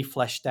 fully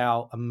fleshed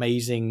out,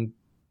 amazing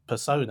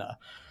persona.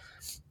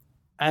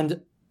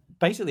 And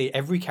basically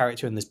every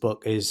character in this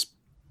book is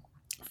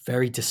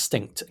very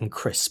distinct and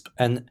crisp.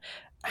 And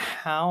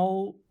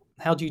how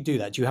do you do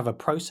that? Do you have a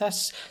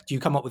process? Do you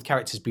come up with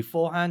characters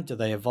beforehand? Do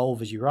they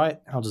evolve as you write?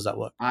 How does that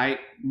work?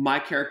 My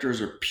characters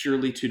are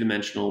purely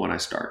two-dimensional when I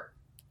start.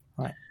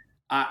 Right.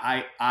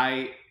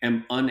 I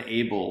am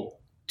unable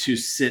to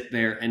sit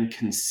there and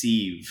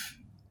conceive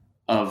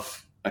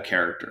of a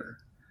character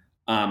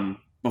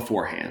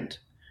beforehand.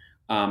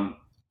 My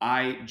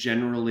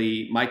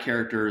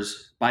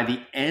characters, by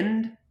the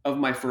end of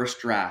my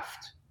first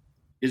draft,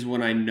 is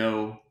when I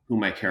know who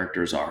my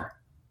characters are.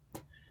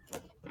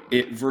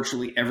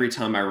 Virtually every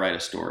time I write a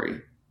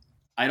story,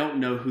 I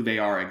don't know who they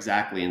are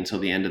exactly until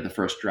the end of the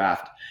first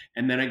draft.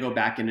 And then I go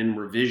back and in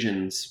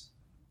revisions,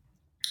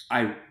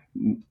 I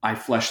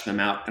flesh them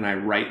out and I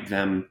write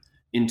them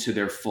into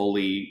their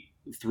fully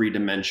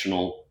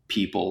 3-dimensional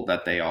people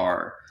that they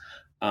are.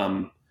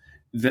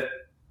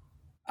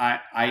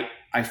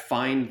 I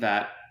find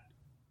that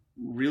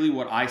really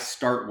what I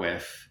start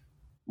with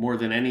more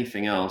than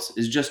anything else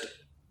is just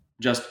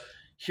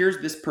here's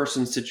this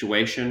person's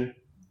situation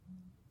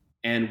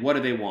and what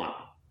do they want?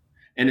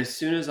 And as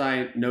soon as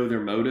I know their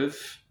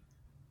motive,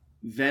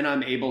 then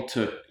I'm able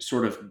to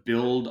sort of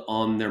build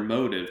on their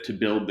motive to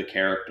build the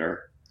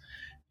character.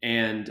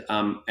 And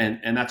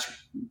that's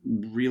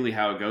really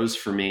how it goes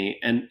for me.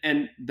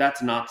 And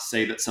that's not to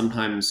say that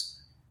sometimes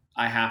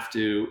I have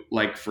to,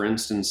 like, for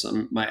instance,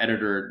 my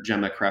editor,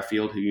 Gemma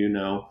Craffield, who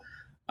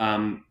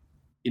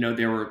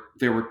there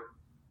were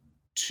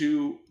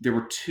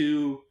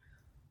two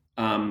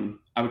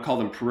I would call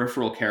them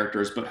peripheral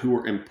characters, but who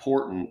were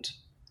important.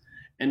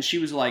 And she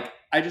was like,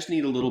 I just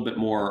need a little bit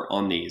more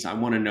on these. I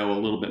want to know a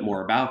little bit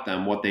more about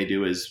them. What they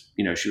do is,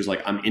 she was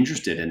like, I'm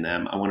interested in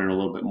them. I want to know a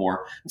little bit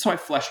more. And so I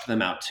fleshed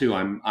them out too.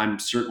 I'm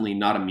certainly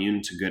not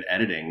immune to good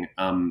editing.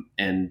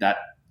 And that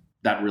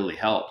really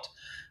helped.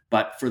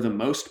 But for the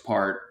most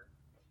part,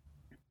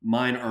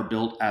 mine are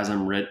built as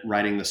I'm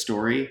writing the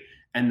story.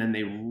 And then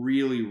they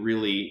really,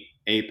 really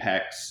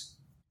apex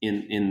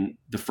in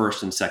the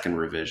first and second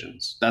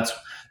revisions. That's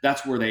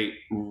where they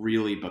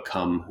really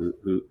become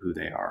who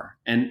they are.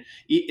 And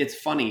it's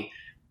funny,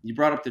 you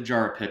brought up the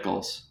jar of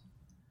pickles.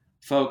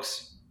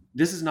 Folks,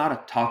 this is not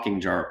a talking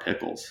jar of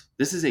pickles.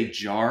 This is a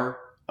jar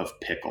of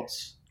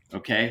pickles,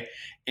 okay?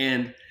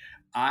 And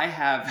I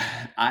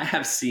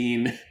have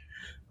seen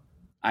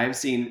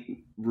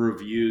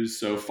reviews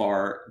so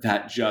far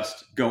that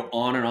just go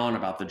on and on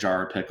about the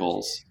jar of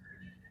pickles.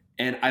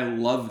 And I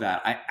love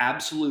that. I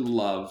absolutely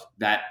love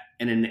that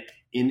an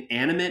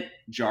inanimate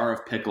jar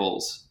of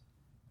pickles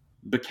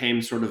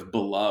became sort of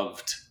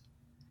beloved.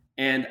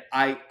 And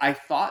I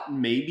thought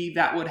maybe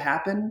that would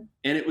happen,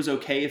 and it was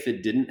okay if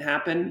it didn't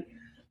happen,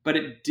 but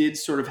it did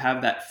sort of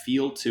have that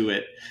feel to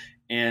it.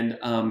 And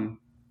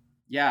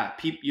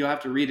you'll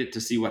have to read it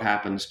to see what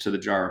happens to the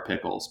jar of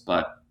pickles.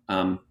 But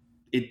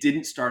it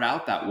didn't start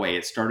out that way.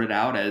 It started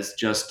out as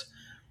just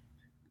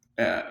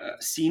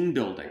scene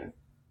building,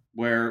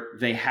 where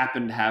they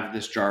happened to have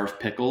this jar of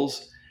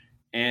pickles.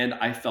 And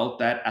I felt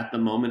that at the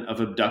moment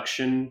of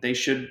abduction, they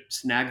should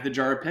snag the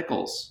jar of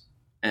pickles.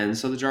 And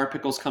so the jar of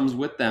pickles comes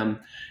with them.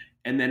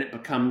 And then it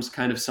becomes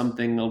kind of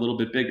something a little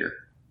bit bigger.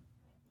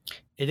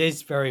 It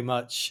is very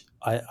much,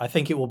 I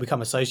think it will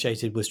become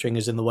associated with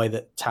stringers in the way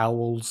that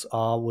towels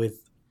are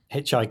with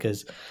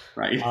hitchhikers.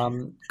 Right.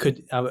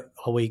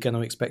 Are we going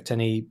to expect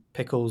any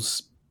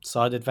pickles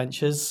side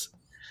adventures?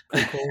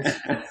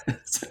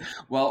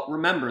 Well,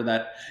 remember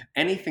that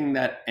anything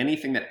that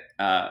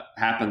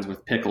happens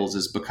with pickles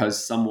is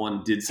because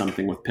someone did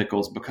something with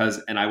pickles.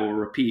 And I will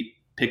repeat,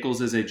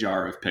 pickles is a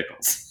jar of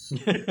pickles.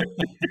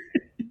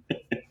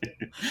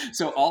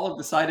 So all of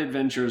the side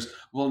adventures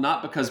will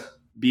not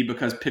be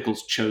because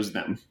pickles chose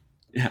them.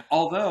 Yeah.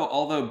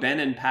 Although Ben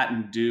and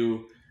Patton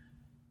do,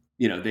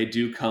 they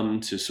do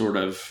come to sort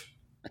of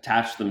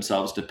attach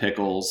themselves to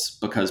Pickles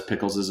because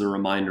Pickles is a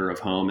reminder of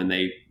home, and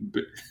they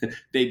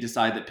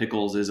decide that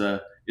Pickles is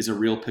a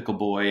real pickle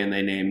boy, and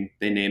they name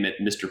it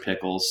Mr.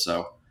 Pickles.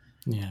 So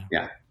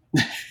yeah.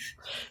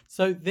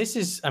 So this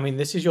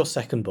is your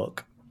second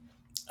book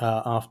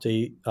after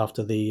the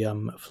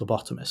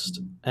Phlebotomist.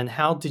 And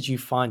how did you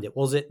find it?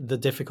 Was it the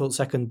difficult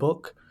second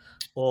book,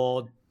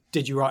 or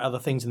did you write other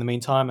things in the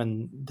meantime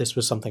and this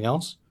was something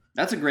else?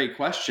 That's a great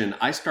question.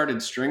 I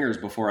started Stringers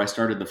before I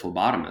started the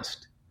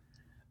Phlebotomist.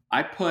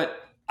 I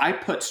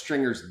put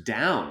Stringers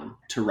down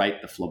to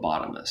write the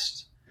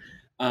Phlebotomist.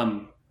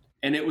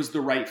 And it was the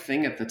right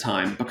thing at the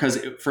time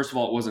because, first of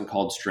all, it wasn't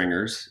called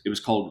Stringers. It was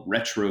called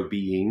Retro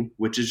Being,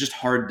 which is just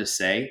hard to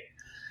say.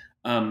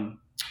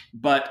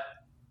 But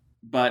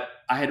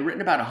I had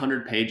written about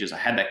 100 pages. I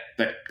had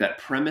that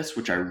premise,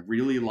 which I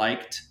really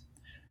liked,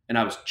 and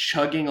I was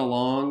chugging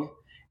along,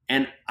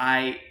 and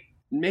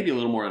maybe a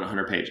little more than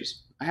 100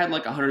 pages. I had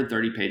like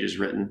 130 pages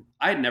written.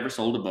 I had never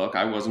sold a book.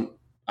 I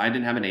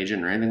didn't have an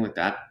agent or anything like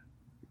that.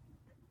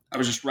 I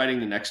was just writing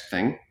the next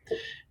thing.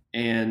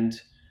 And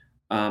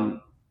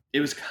it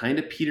was kind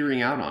of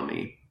petering out on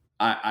me.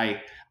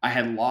 I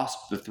had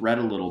lost the thread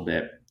a little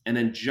bit, and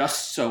then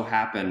just so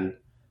happened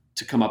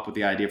to come up with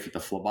the idea for the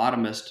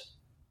Phlebotomist.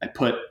 I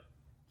put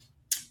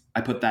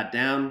that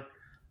down.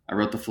 I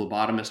wrote the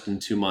Phlebotomist in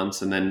 2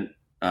 months, and then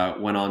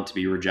went on to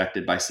be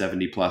rejected by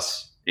 70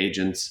 plus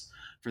agents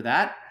for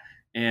that.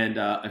 And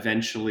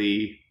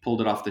eventually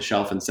pulled it off the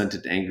shelf and sent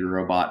it to Angry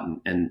Robot,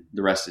 and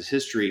the rest is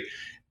history.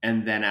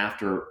 And then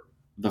after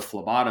the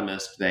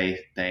Phlebotomist,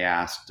 they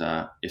asked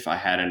if I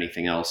had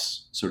anything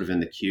else sort of in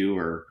the queue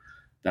or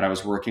that I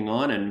was working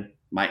on. And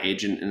my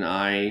agent and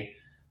I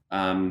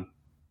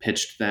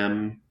pitched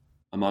them,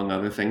 among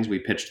other things, we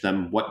pitched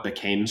them what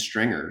became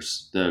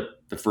Stringers, the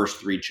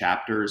first 3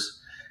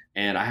 chapters.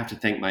 And I have to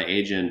thank my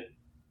agent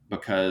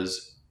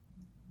because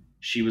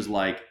she was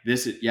like,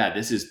 this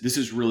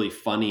is really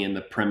funny and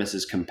the premise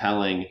is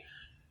compelling.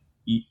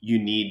 You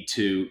need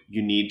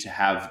to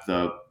have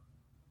the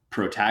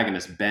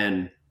protagonist,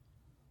 Ben,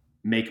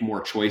 make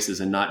more choices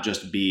and not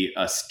just be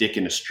a stick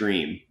in a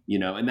stream,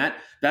 and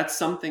that's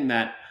something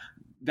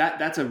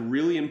that's a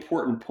really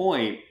important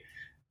point,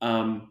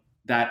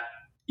 that,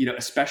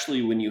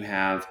 especially when you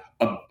have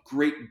a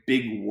great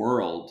big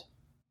world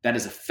that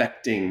is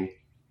affecting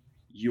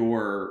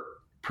your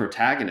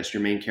protagonist,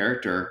 your main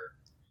character.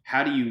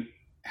 How do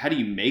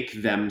you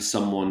make them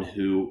someone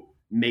who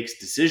makes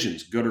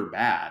decisions, good or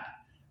bad,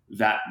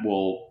 that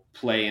will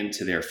play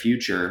into their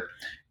future?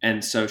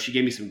 And so she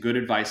gave me some good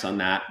advice on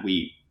that.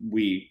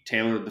 We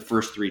tailored the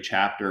first 3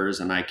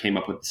 chapters, and I came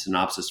up with the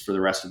synopsis for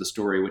the rest of the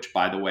story, which,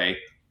 by the way,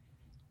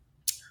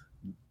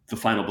 the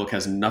final book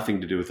has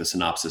nothing to do with the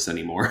synopsis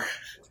anymore.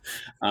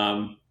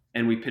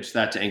 And we pitched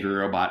that to Angry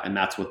Robot, and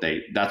that's what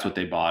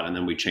they bought. And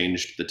then we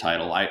changed the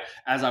title.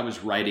 As I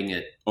was writing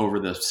it, over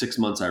the 6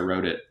 months I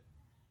wrote it,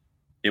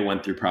 it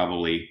went through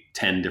probably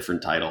 10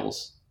 different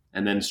titles.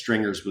 And then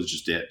Stringers was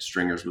just it.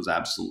 Stringers was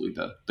absolutely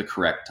the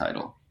correct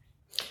title.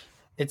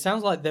 It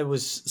sounds like there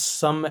was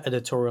some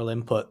editorial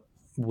input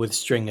with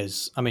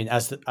Stringers. I mean,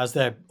 as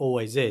there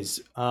always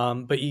is.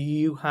 But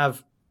you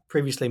have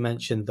previously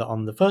mentioned that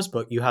on the first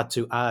book, you had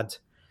to add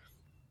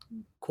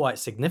quite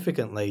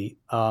significantly.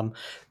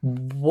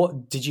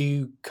 What did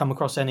you come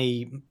across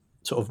any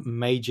sort of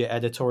major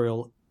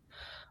editorial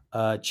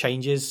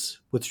changes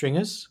with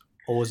Stringers,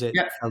 or was it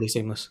fairly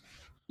seamless?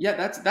 Yeah,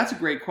 that's a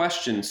great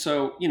question.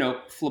 So,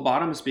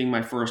 Phlebotomist being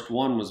my first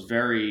one was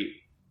very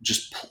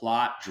just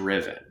plot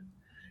driven.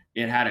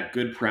 It had a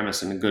good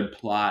premise and a good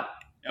plot,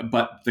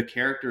 but the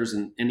characters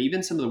and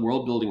even some of the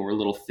world building were a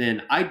little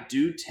thin. I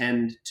do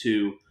tend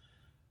to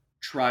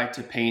try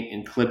to paint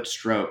in clipped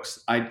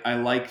strokes. I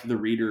like the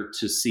reader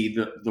to see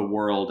the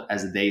world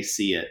as they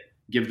see it,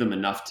 give them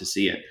enough to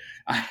see it.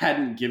 I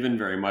hadn't given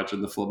very much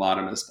in the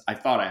Phlebotomist. I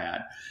thought I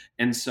had.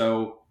 And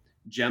so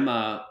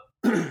Gemma,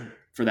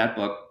 for that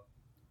book,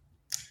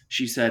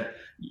 she said,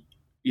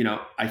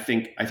 I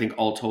think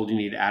all told you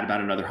need to add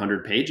about another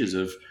 100 pages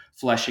of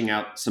fleshing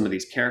out some of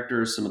these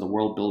characters, some of the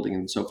world building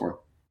and so forth.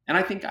 And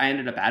I think I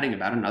ended up adding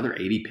about another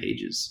 80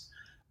 pages.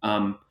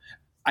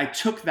 I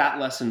took that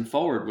lesson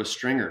forward with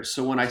Stringers.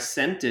 So when I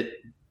sent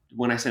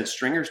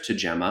Stringers to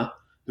Gemma,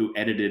 who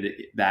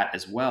edited that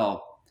as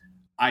well,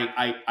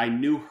 I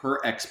knew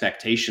her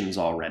expectations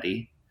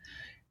already.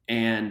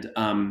 And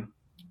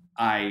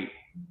I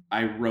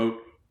wrote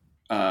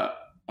a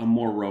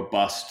more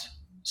robust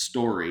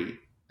story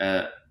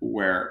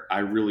where I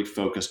really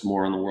focused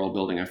more on the world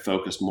building. I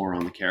focused more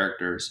on the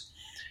characters.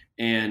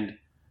 And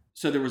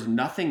so there was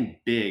nothing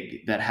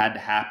big that had to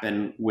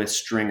happen with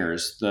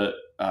Stringers.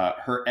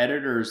 Her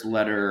editors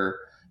let her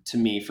to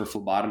me for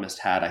Phlebotomist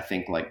had, I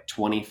think, like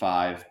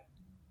 25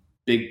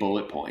 big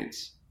bullet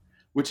points,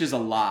 which is a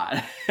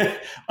lot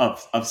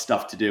of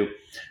stuff to do.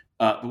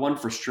 The one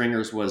for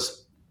Stringers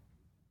was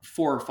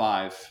 4 or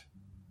 5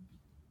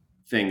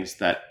 things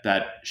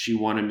that she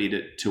wanted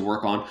me to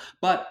work on.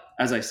 But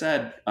as I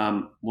said,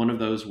 one of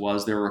those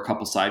was there were a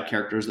couple side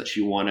characters that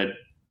she wanted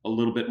a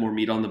little bit more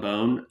meat on the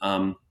bone.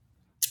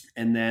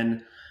 And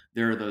then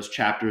there are those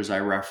chapters I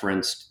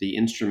referenced, the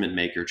instrument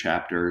maker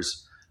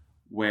chapters,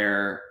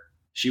 where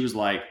she was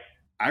like,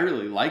 I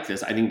really like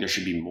this. I think there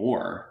should be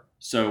more.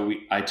 So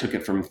I took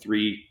it from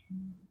 3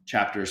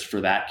 chapters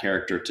for that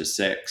character to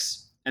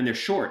 6. And they're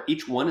short.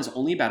 Each one is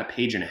only about a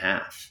page and a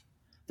half.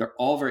 They're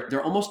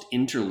they're almost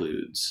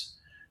interludes.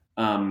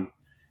 And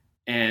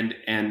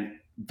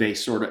they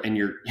sort of,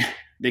 and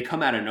they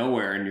come out of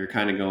nowhere and you're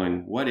kind of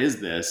going, what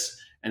is this?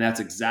 And that's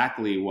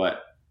exactly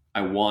what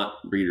I want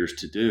readers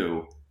to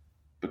do,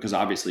 because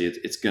obviously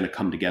it's going to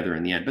come together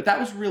in the end. But that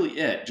was really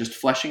it. Just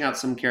fleshing out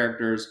some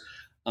characters,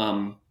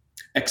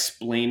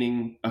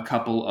 explaining a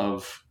couple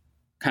of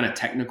kind of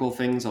technical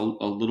things a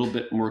little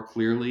bit more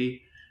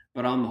clearly.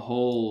 But on the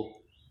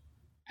whole,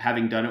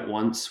 having done it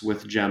once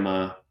with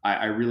Gemma,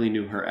 I really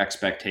knew her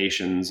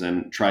expectations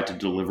and tried to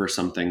deliver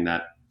something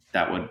that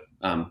would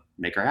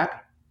make her happy.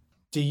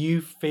 Do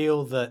you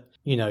feel that,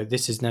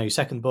 this is now your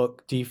second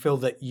book, do you feel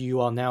that you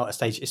are now at a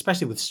stage,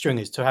 especially with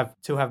Stringers, to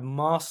have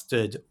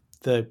mastered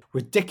the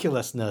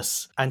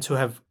ridiculousness and to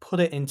have put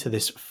it into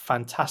this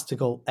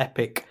fantastical,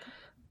 epic,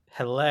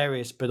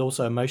 hilarious, but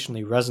also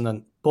emotionally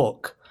resonant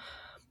book?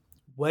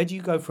 Where do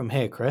you go from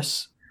here,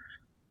 Chris?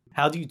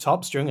 How do you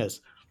top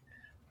Stringers?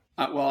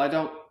 Well, I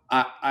don't.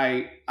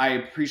 I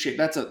appreciate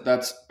that's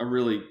a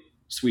really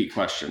sweet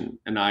question,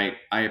 and I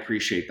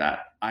appreciate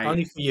that.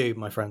 Only for you,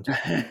 my friend.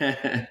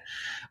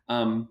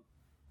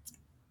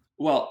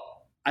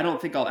 Well, I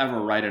don't think I'll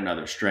ever write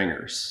another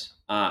Stringers.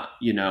 That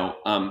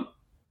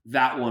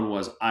one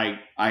was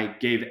I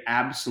gave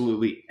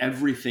absolutely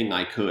everything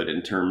I could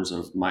in terms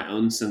of my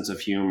own sense of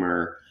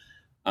humor,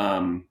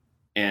 and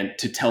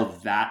to tell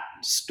that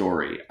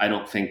story. I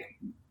don't think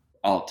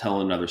I'll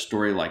tell another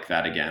story like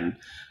that again.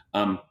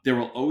 There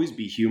will always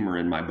be humor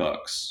in my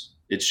books.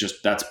 It's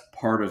just, that's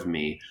part of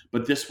me.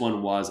 But this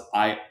one was,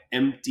 I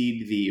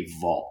emptied the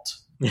vault.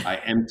 I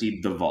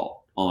emptied the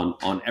vault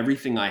on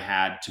everything I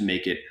had to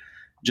make it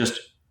just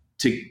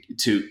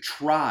to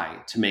try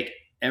to make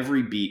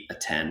every beat a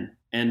 10.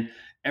 And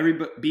every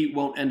beat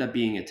won't end up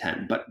being a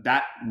 10, but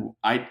that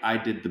I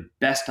did the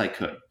best I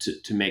could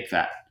to make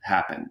that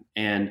happen.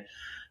 And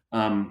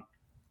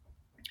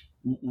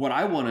what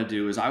I want to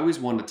do is I always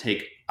want to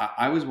take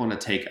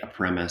a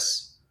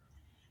premise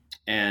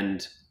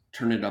and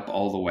turn it up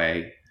all the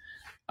way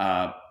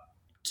to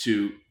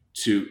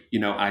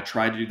I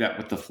tried to do that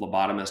with the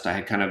Phlebotomist. I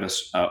had kind of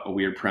a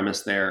weird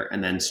premise there,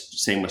 and then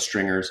same with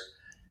Stringers.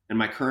 And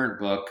my current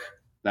book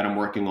that I'm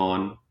working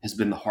on has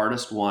been the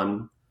hardest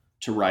one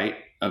to write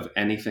of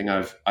anything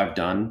I've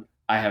done.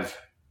 I have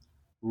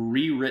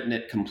rewritten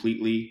it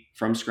completely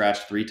from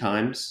scratch 3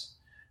 times.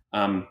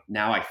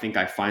 Now I think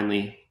I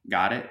finally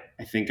got it.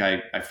 I think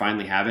I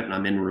finally have it, and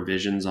I'm in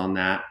revisions on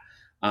that.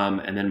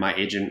 And then my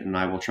agent and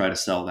I will try to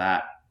sell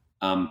that.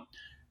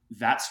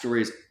 That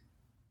story is,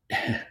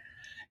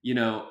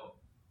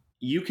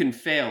 you can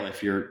fail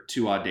if you're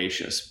too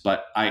audacious,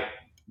 but I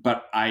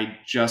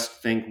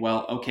just think,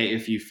 well, okay,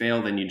 if you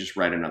fail, then you just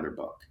write another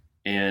book.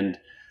 And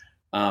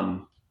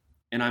that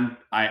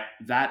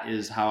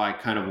is how I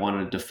kind of want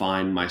to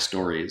define my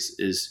stories,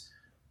 is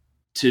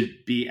to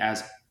be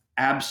as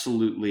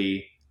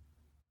absolutely,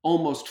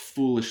 almost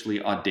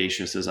foolishly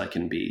audacious as I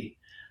can be.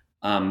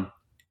 And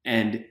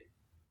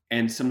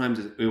sometimes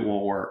it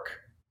won't work,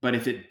 but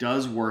if it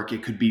does work,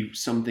 it could be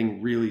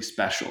something really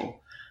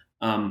special.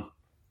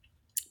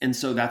 And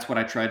so that's what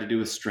I tried to do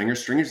with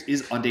Stringers. Stringers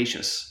is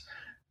audacious.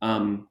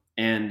 And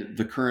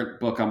the current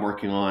book I'm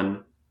working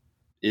on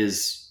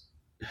is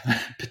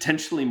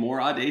potentially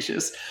more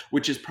audacious,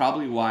 which is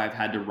probably why I've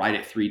had to write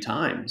it 3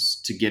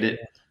 times to get it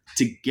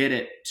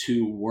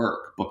to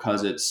work,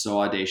 because it's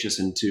so audacious,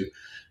 and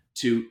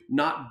to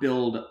not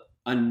build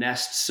a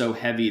nest so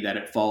heavy that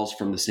it falls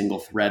from the single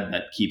thread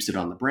that keeps it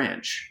on the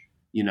branch.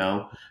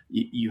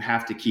 You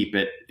have to keep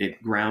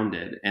it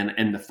grounded.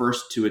 And the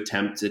first 2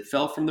 attempts, it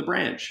fell from the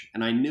branch,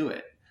 and I knew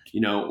it,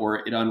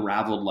 or it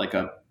unraveled like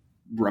a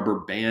rubber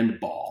band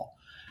ball.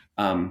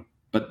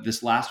 But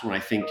this last one, I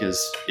think,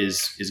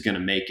 is going to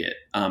make it.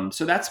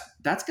 So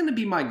that's going to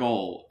be my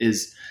goal,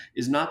 is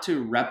not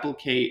to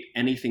replicate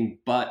anything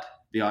but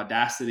the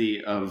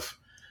audacity of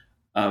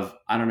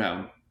I don't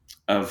know,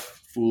 of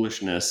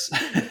foolishness,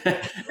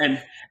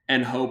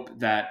 and hope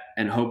that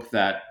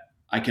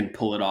I can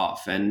pull it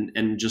off,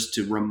 and just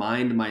to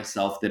remind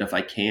myself that if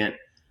I can't,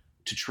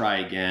 to try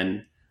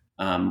again,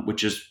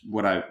 which is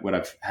what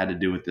I've had to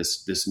do with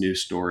this new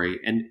story.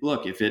 And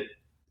look, if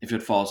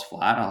it falls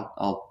flat,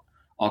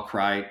 I'll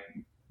cry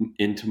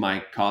into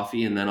my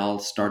coffee, and then I'll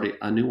start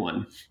a new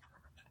one.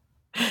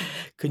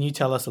 Can you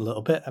tell us a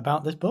little bit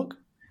about this book?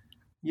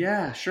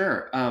 Yeah,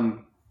 sure.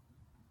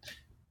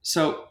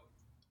 So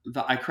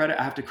I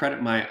have to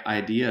credit my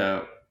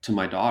idea to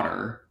my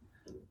daughter,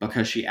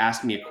 because she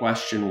asked me a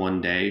question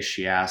one day.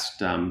 She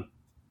asked,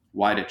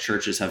 why do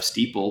churches have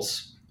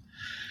steeples?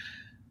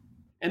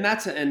 And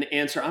that's an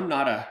answer. I'm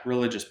not a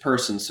religious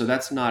person, so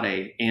that's not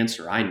an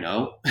answer I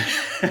know.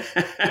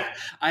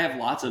 I have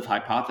lots of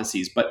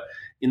hypotheses, but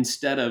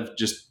instead of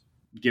just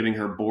giving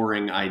her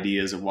boring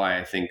ideas of why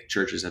I think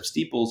churches have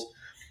steeples,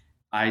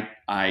 I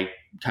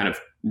kind of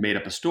made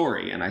up a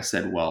story. And I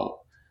said,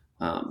 well,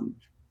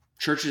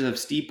 churches have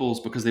steeples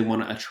because they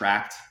want to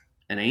attract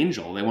an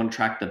angel. They want to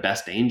attract the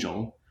best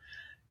angel.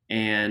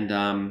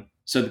 And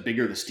so the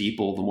bigger the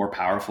steeple, the more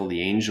powerful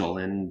the angel.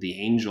 And the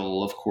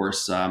angel, of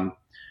course,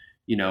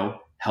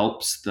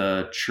 helps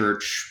the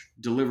church,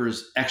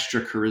 delivers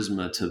extra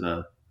charisma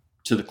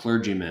to the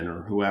clergyman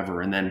or whoever.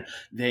 And then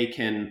they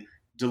can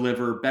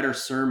deliver better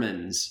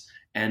sermons,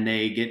 and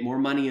they get more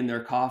money in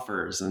their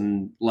coffers,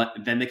 and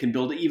then they can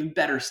build an even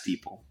better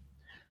steeple.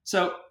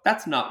 So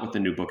that's not what the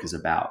new book is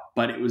about,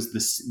 but it was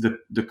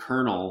the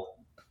kernel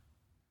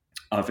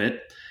of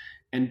it.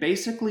 And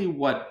basically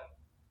what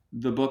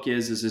the book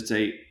is it's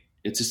a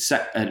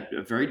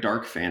very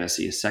dark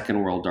fantasy, a second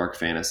world dark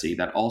fantasy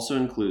that also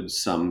includes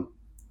some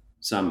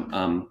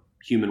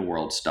human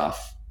world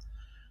stuff.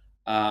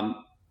 And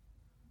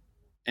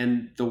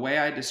the way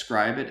I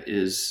describe it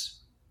is,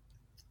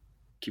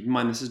 keep in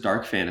mind this is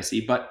dark fantasy,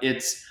 but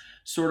it's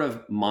sort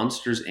of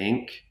Monsters,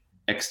 Inc.,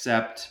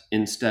 except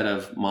instead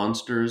of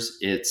monsters,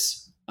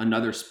 it's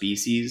another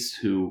species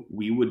who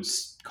we would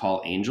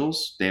call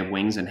angels. They have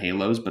wings and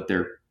halos, but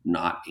they're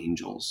not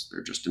angels.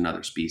 They're just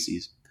another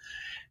species.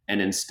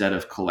 And instead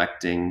of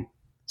collecting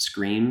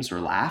screams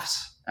or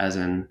laughs, as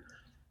in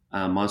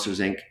Monsters,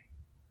 Inc.,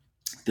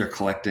 they're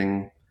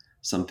collecting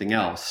something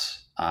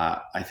else.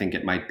 I think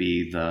it might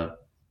be the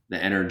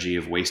energy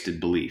of wasted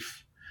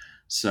belief.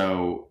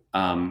 So,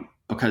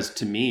 because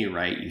to me,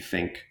 right, you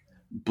think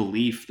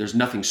belief, there's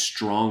nothing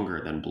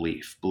stronger than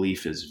belief.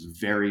 Belief is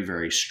very,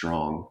 very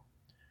strong.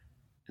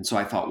 And so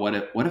I thought, what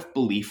if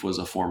belief was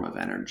a form of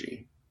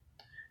energy?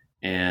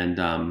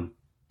 And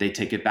they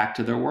take it back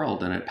to their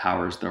world and it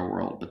powers their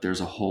world. But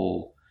there's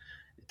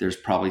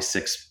probably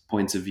 6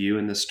 points of view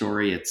in this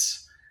story.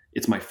 It's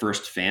my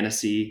first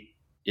fantasy.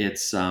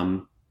 It's,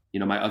 my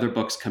other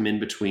books come in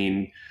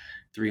between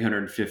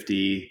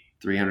 350,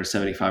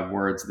 375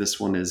 words. This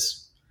one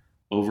is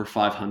over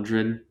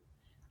 500.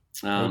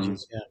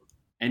 Pages, yeah.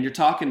 And you're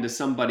talking to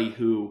somebody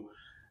who,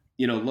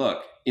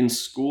 look, in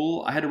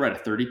school, I had to write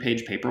a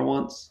 30-page paper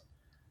once.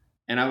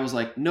 And I was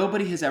like,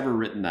 nobody has ever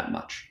written that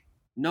much.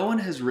 No one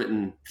has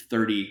written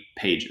 30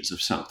 pages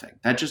of something.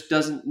 That just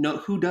doesn't know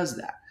who does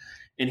that.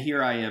 And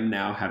here I am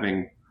now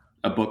having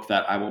a book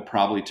that I will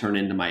probably turn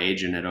into my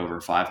agent at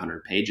over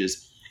 500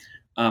 pages.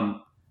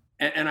 And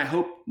I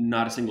hope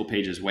not a single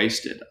page is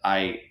wasted.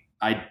 I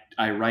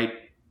write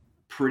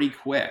pretty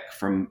quick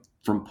from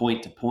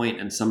point to point,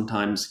 and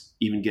sometimes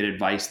even get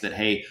advice that,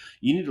 hey,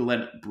 you need to let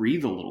it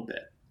breathe a little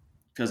bit,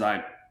 because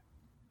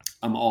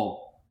I'm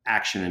all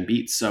action and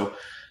beats. So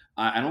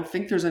I don't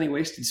think there's any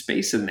wasted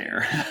space in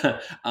there.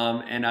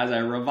 And as I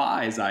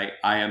revise, I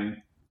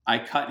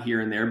cut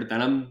here and there, but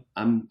then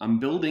I'm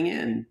building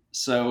in.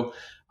 So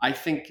I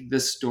think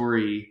this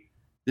story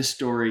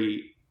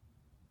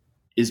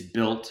is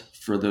built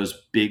for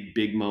those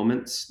big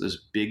moments,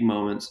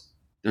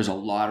 There's a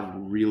lot of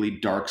really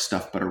dark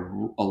stuff, but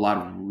a lot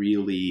of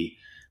really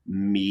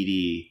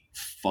meaty,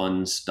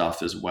 fun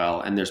stuff as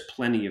well. And there's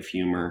plenty of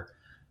humor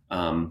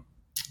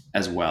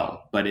as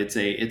well. But it's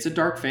a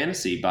dark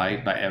fantasy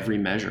by every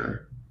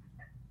measure.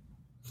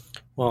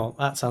 Well,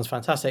 that sounds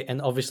fantastic.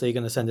 And obviously you're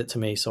going to send it to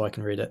me so I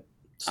can read it.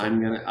 So.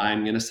 I'm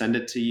gonna send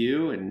it to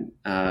you, and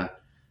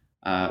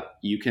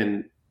you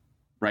can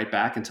write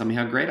back and tell me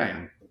how great I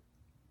am.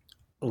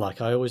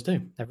 Like I always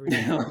do every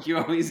day. Like you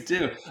always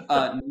do.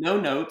 No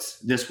notes.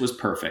 This was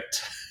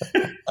perfect.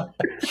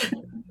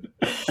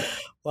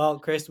 Well,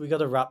 Chris, we got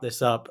to wrap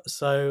this up.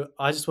 So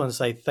I just want to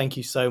say thank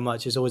you so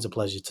much. It's always a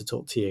pleasure to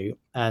talk to you.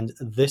 And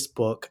this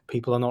book,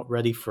 people are not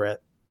ready for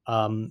it.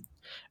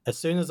 As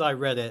soon as I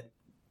read it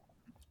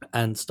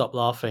and stopped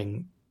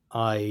laughing,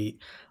 I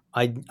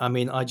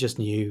just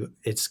knew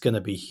it's going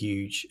to be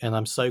huge. And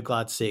I'm so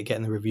glad to see it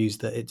getting the reviews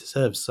that it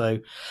deserves. So,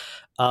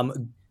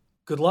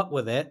 good luck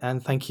with it,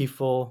 and thank you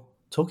for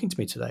talking to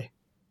me today.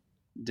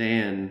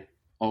 Dan,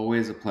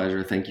 always a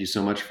pleasure. Thank you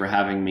so much for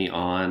having me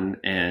on.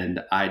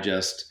 And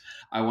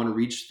I want to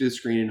reach through the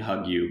screen and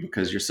hug you,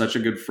 because you're such a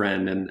good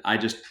friend. And I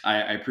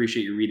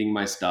appreciate you reading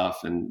my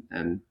stuff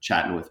and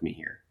chatting with me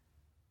here.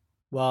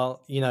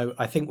 Well,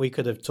 I think we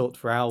could have talked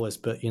for hours,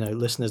 but,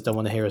 listeners don't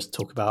want to hear us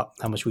talk about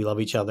how much we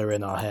love each other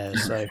in our hair.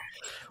 So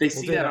They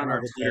see that on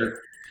our Twitter.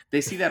 They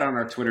see that on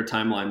our Twitter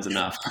timelines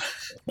enough.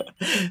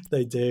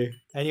 They do.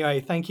 Anyway,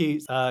 thank you,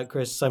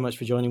 Chris, so much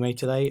for joining me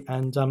today,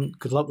 and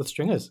good luck with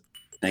Stringers.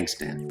 Thanks,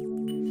 Dan.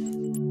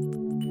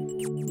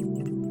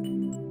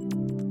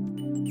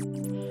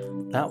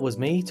 That was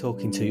me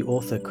talking to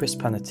author Chris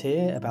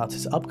Panettiere about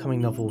his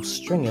upcoming novel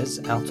Stringers,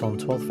 out on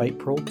 12th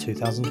April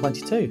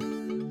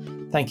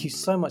 2022. Thank you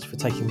so much for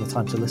taking the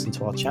time to listen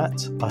to our chat.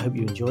 I hope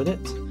you enjoyed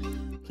it.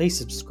 Please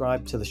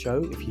subscribe to the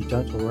show if you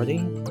don't already,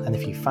 and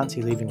if you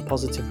fancy leaving a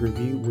positive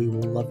review, we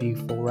will love you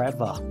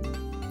forever.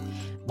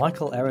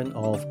 Michael Erin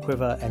of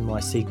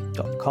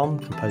QuiverNYC.com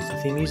composed the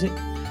theme music.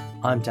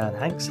 I'm Dan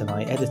Hanks and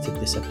I edited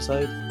this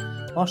episode.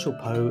 Marshall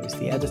Poe is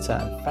the editor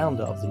and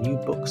founder of the New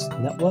Books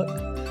Network,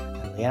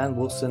 and Leanne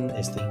Wilson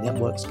is the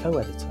network's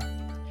co-editor.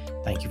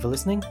 Thank you for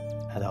listening,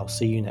 and I'll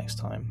see you next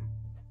time.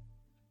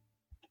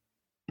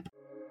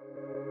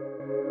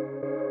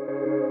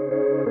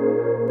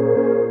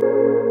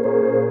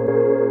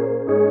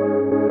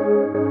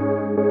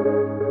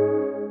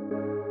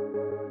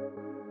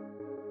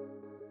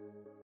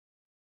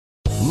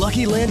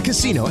 Lucky Land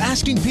Casino,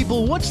 asking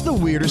people, what's the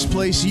weirdest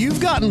place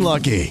you've gotten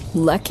lucky?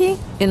 Lucky?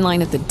 In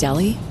line at the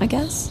deli, I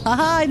guess?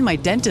 Aha, in my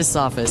dentist's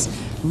office.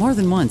 More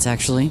than once,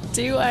 actually.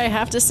 Do I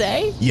have to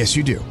say? Yes,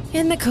 you do.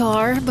 In the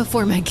car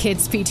before my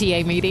kids'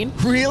 PTA meeting.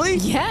 Really?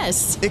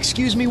 Yes.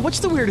 Excuse me, what's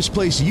the weirdest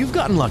place you've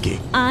gotten lucky?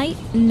 I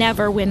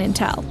never win and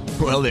tell.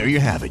 Well, there you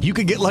have it. You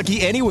can get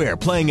lucky anywhere,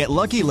 playing at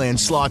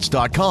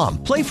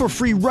LuckyLandSlots.com. Play for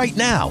free right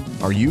now.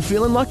 Are you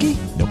feeling lucky?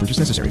 No purchase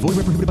necessary. Void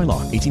where prohibited by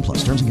law.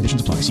 18+. Terms and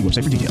conditions apply. See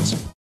website for details.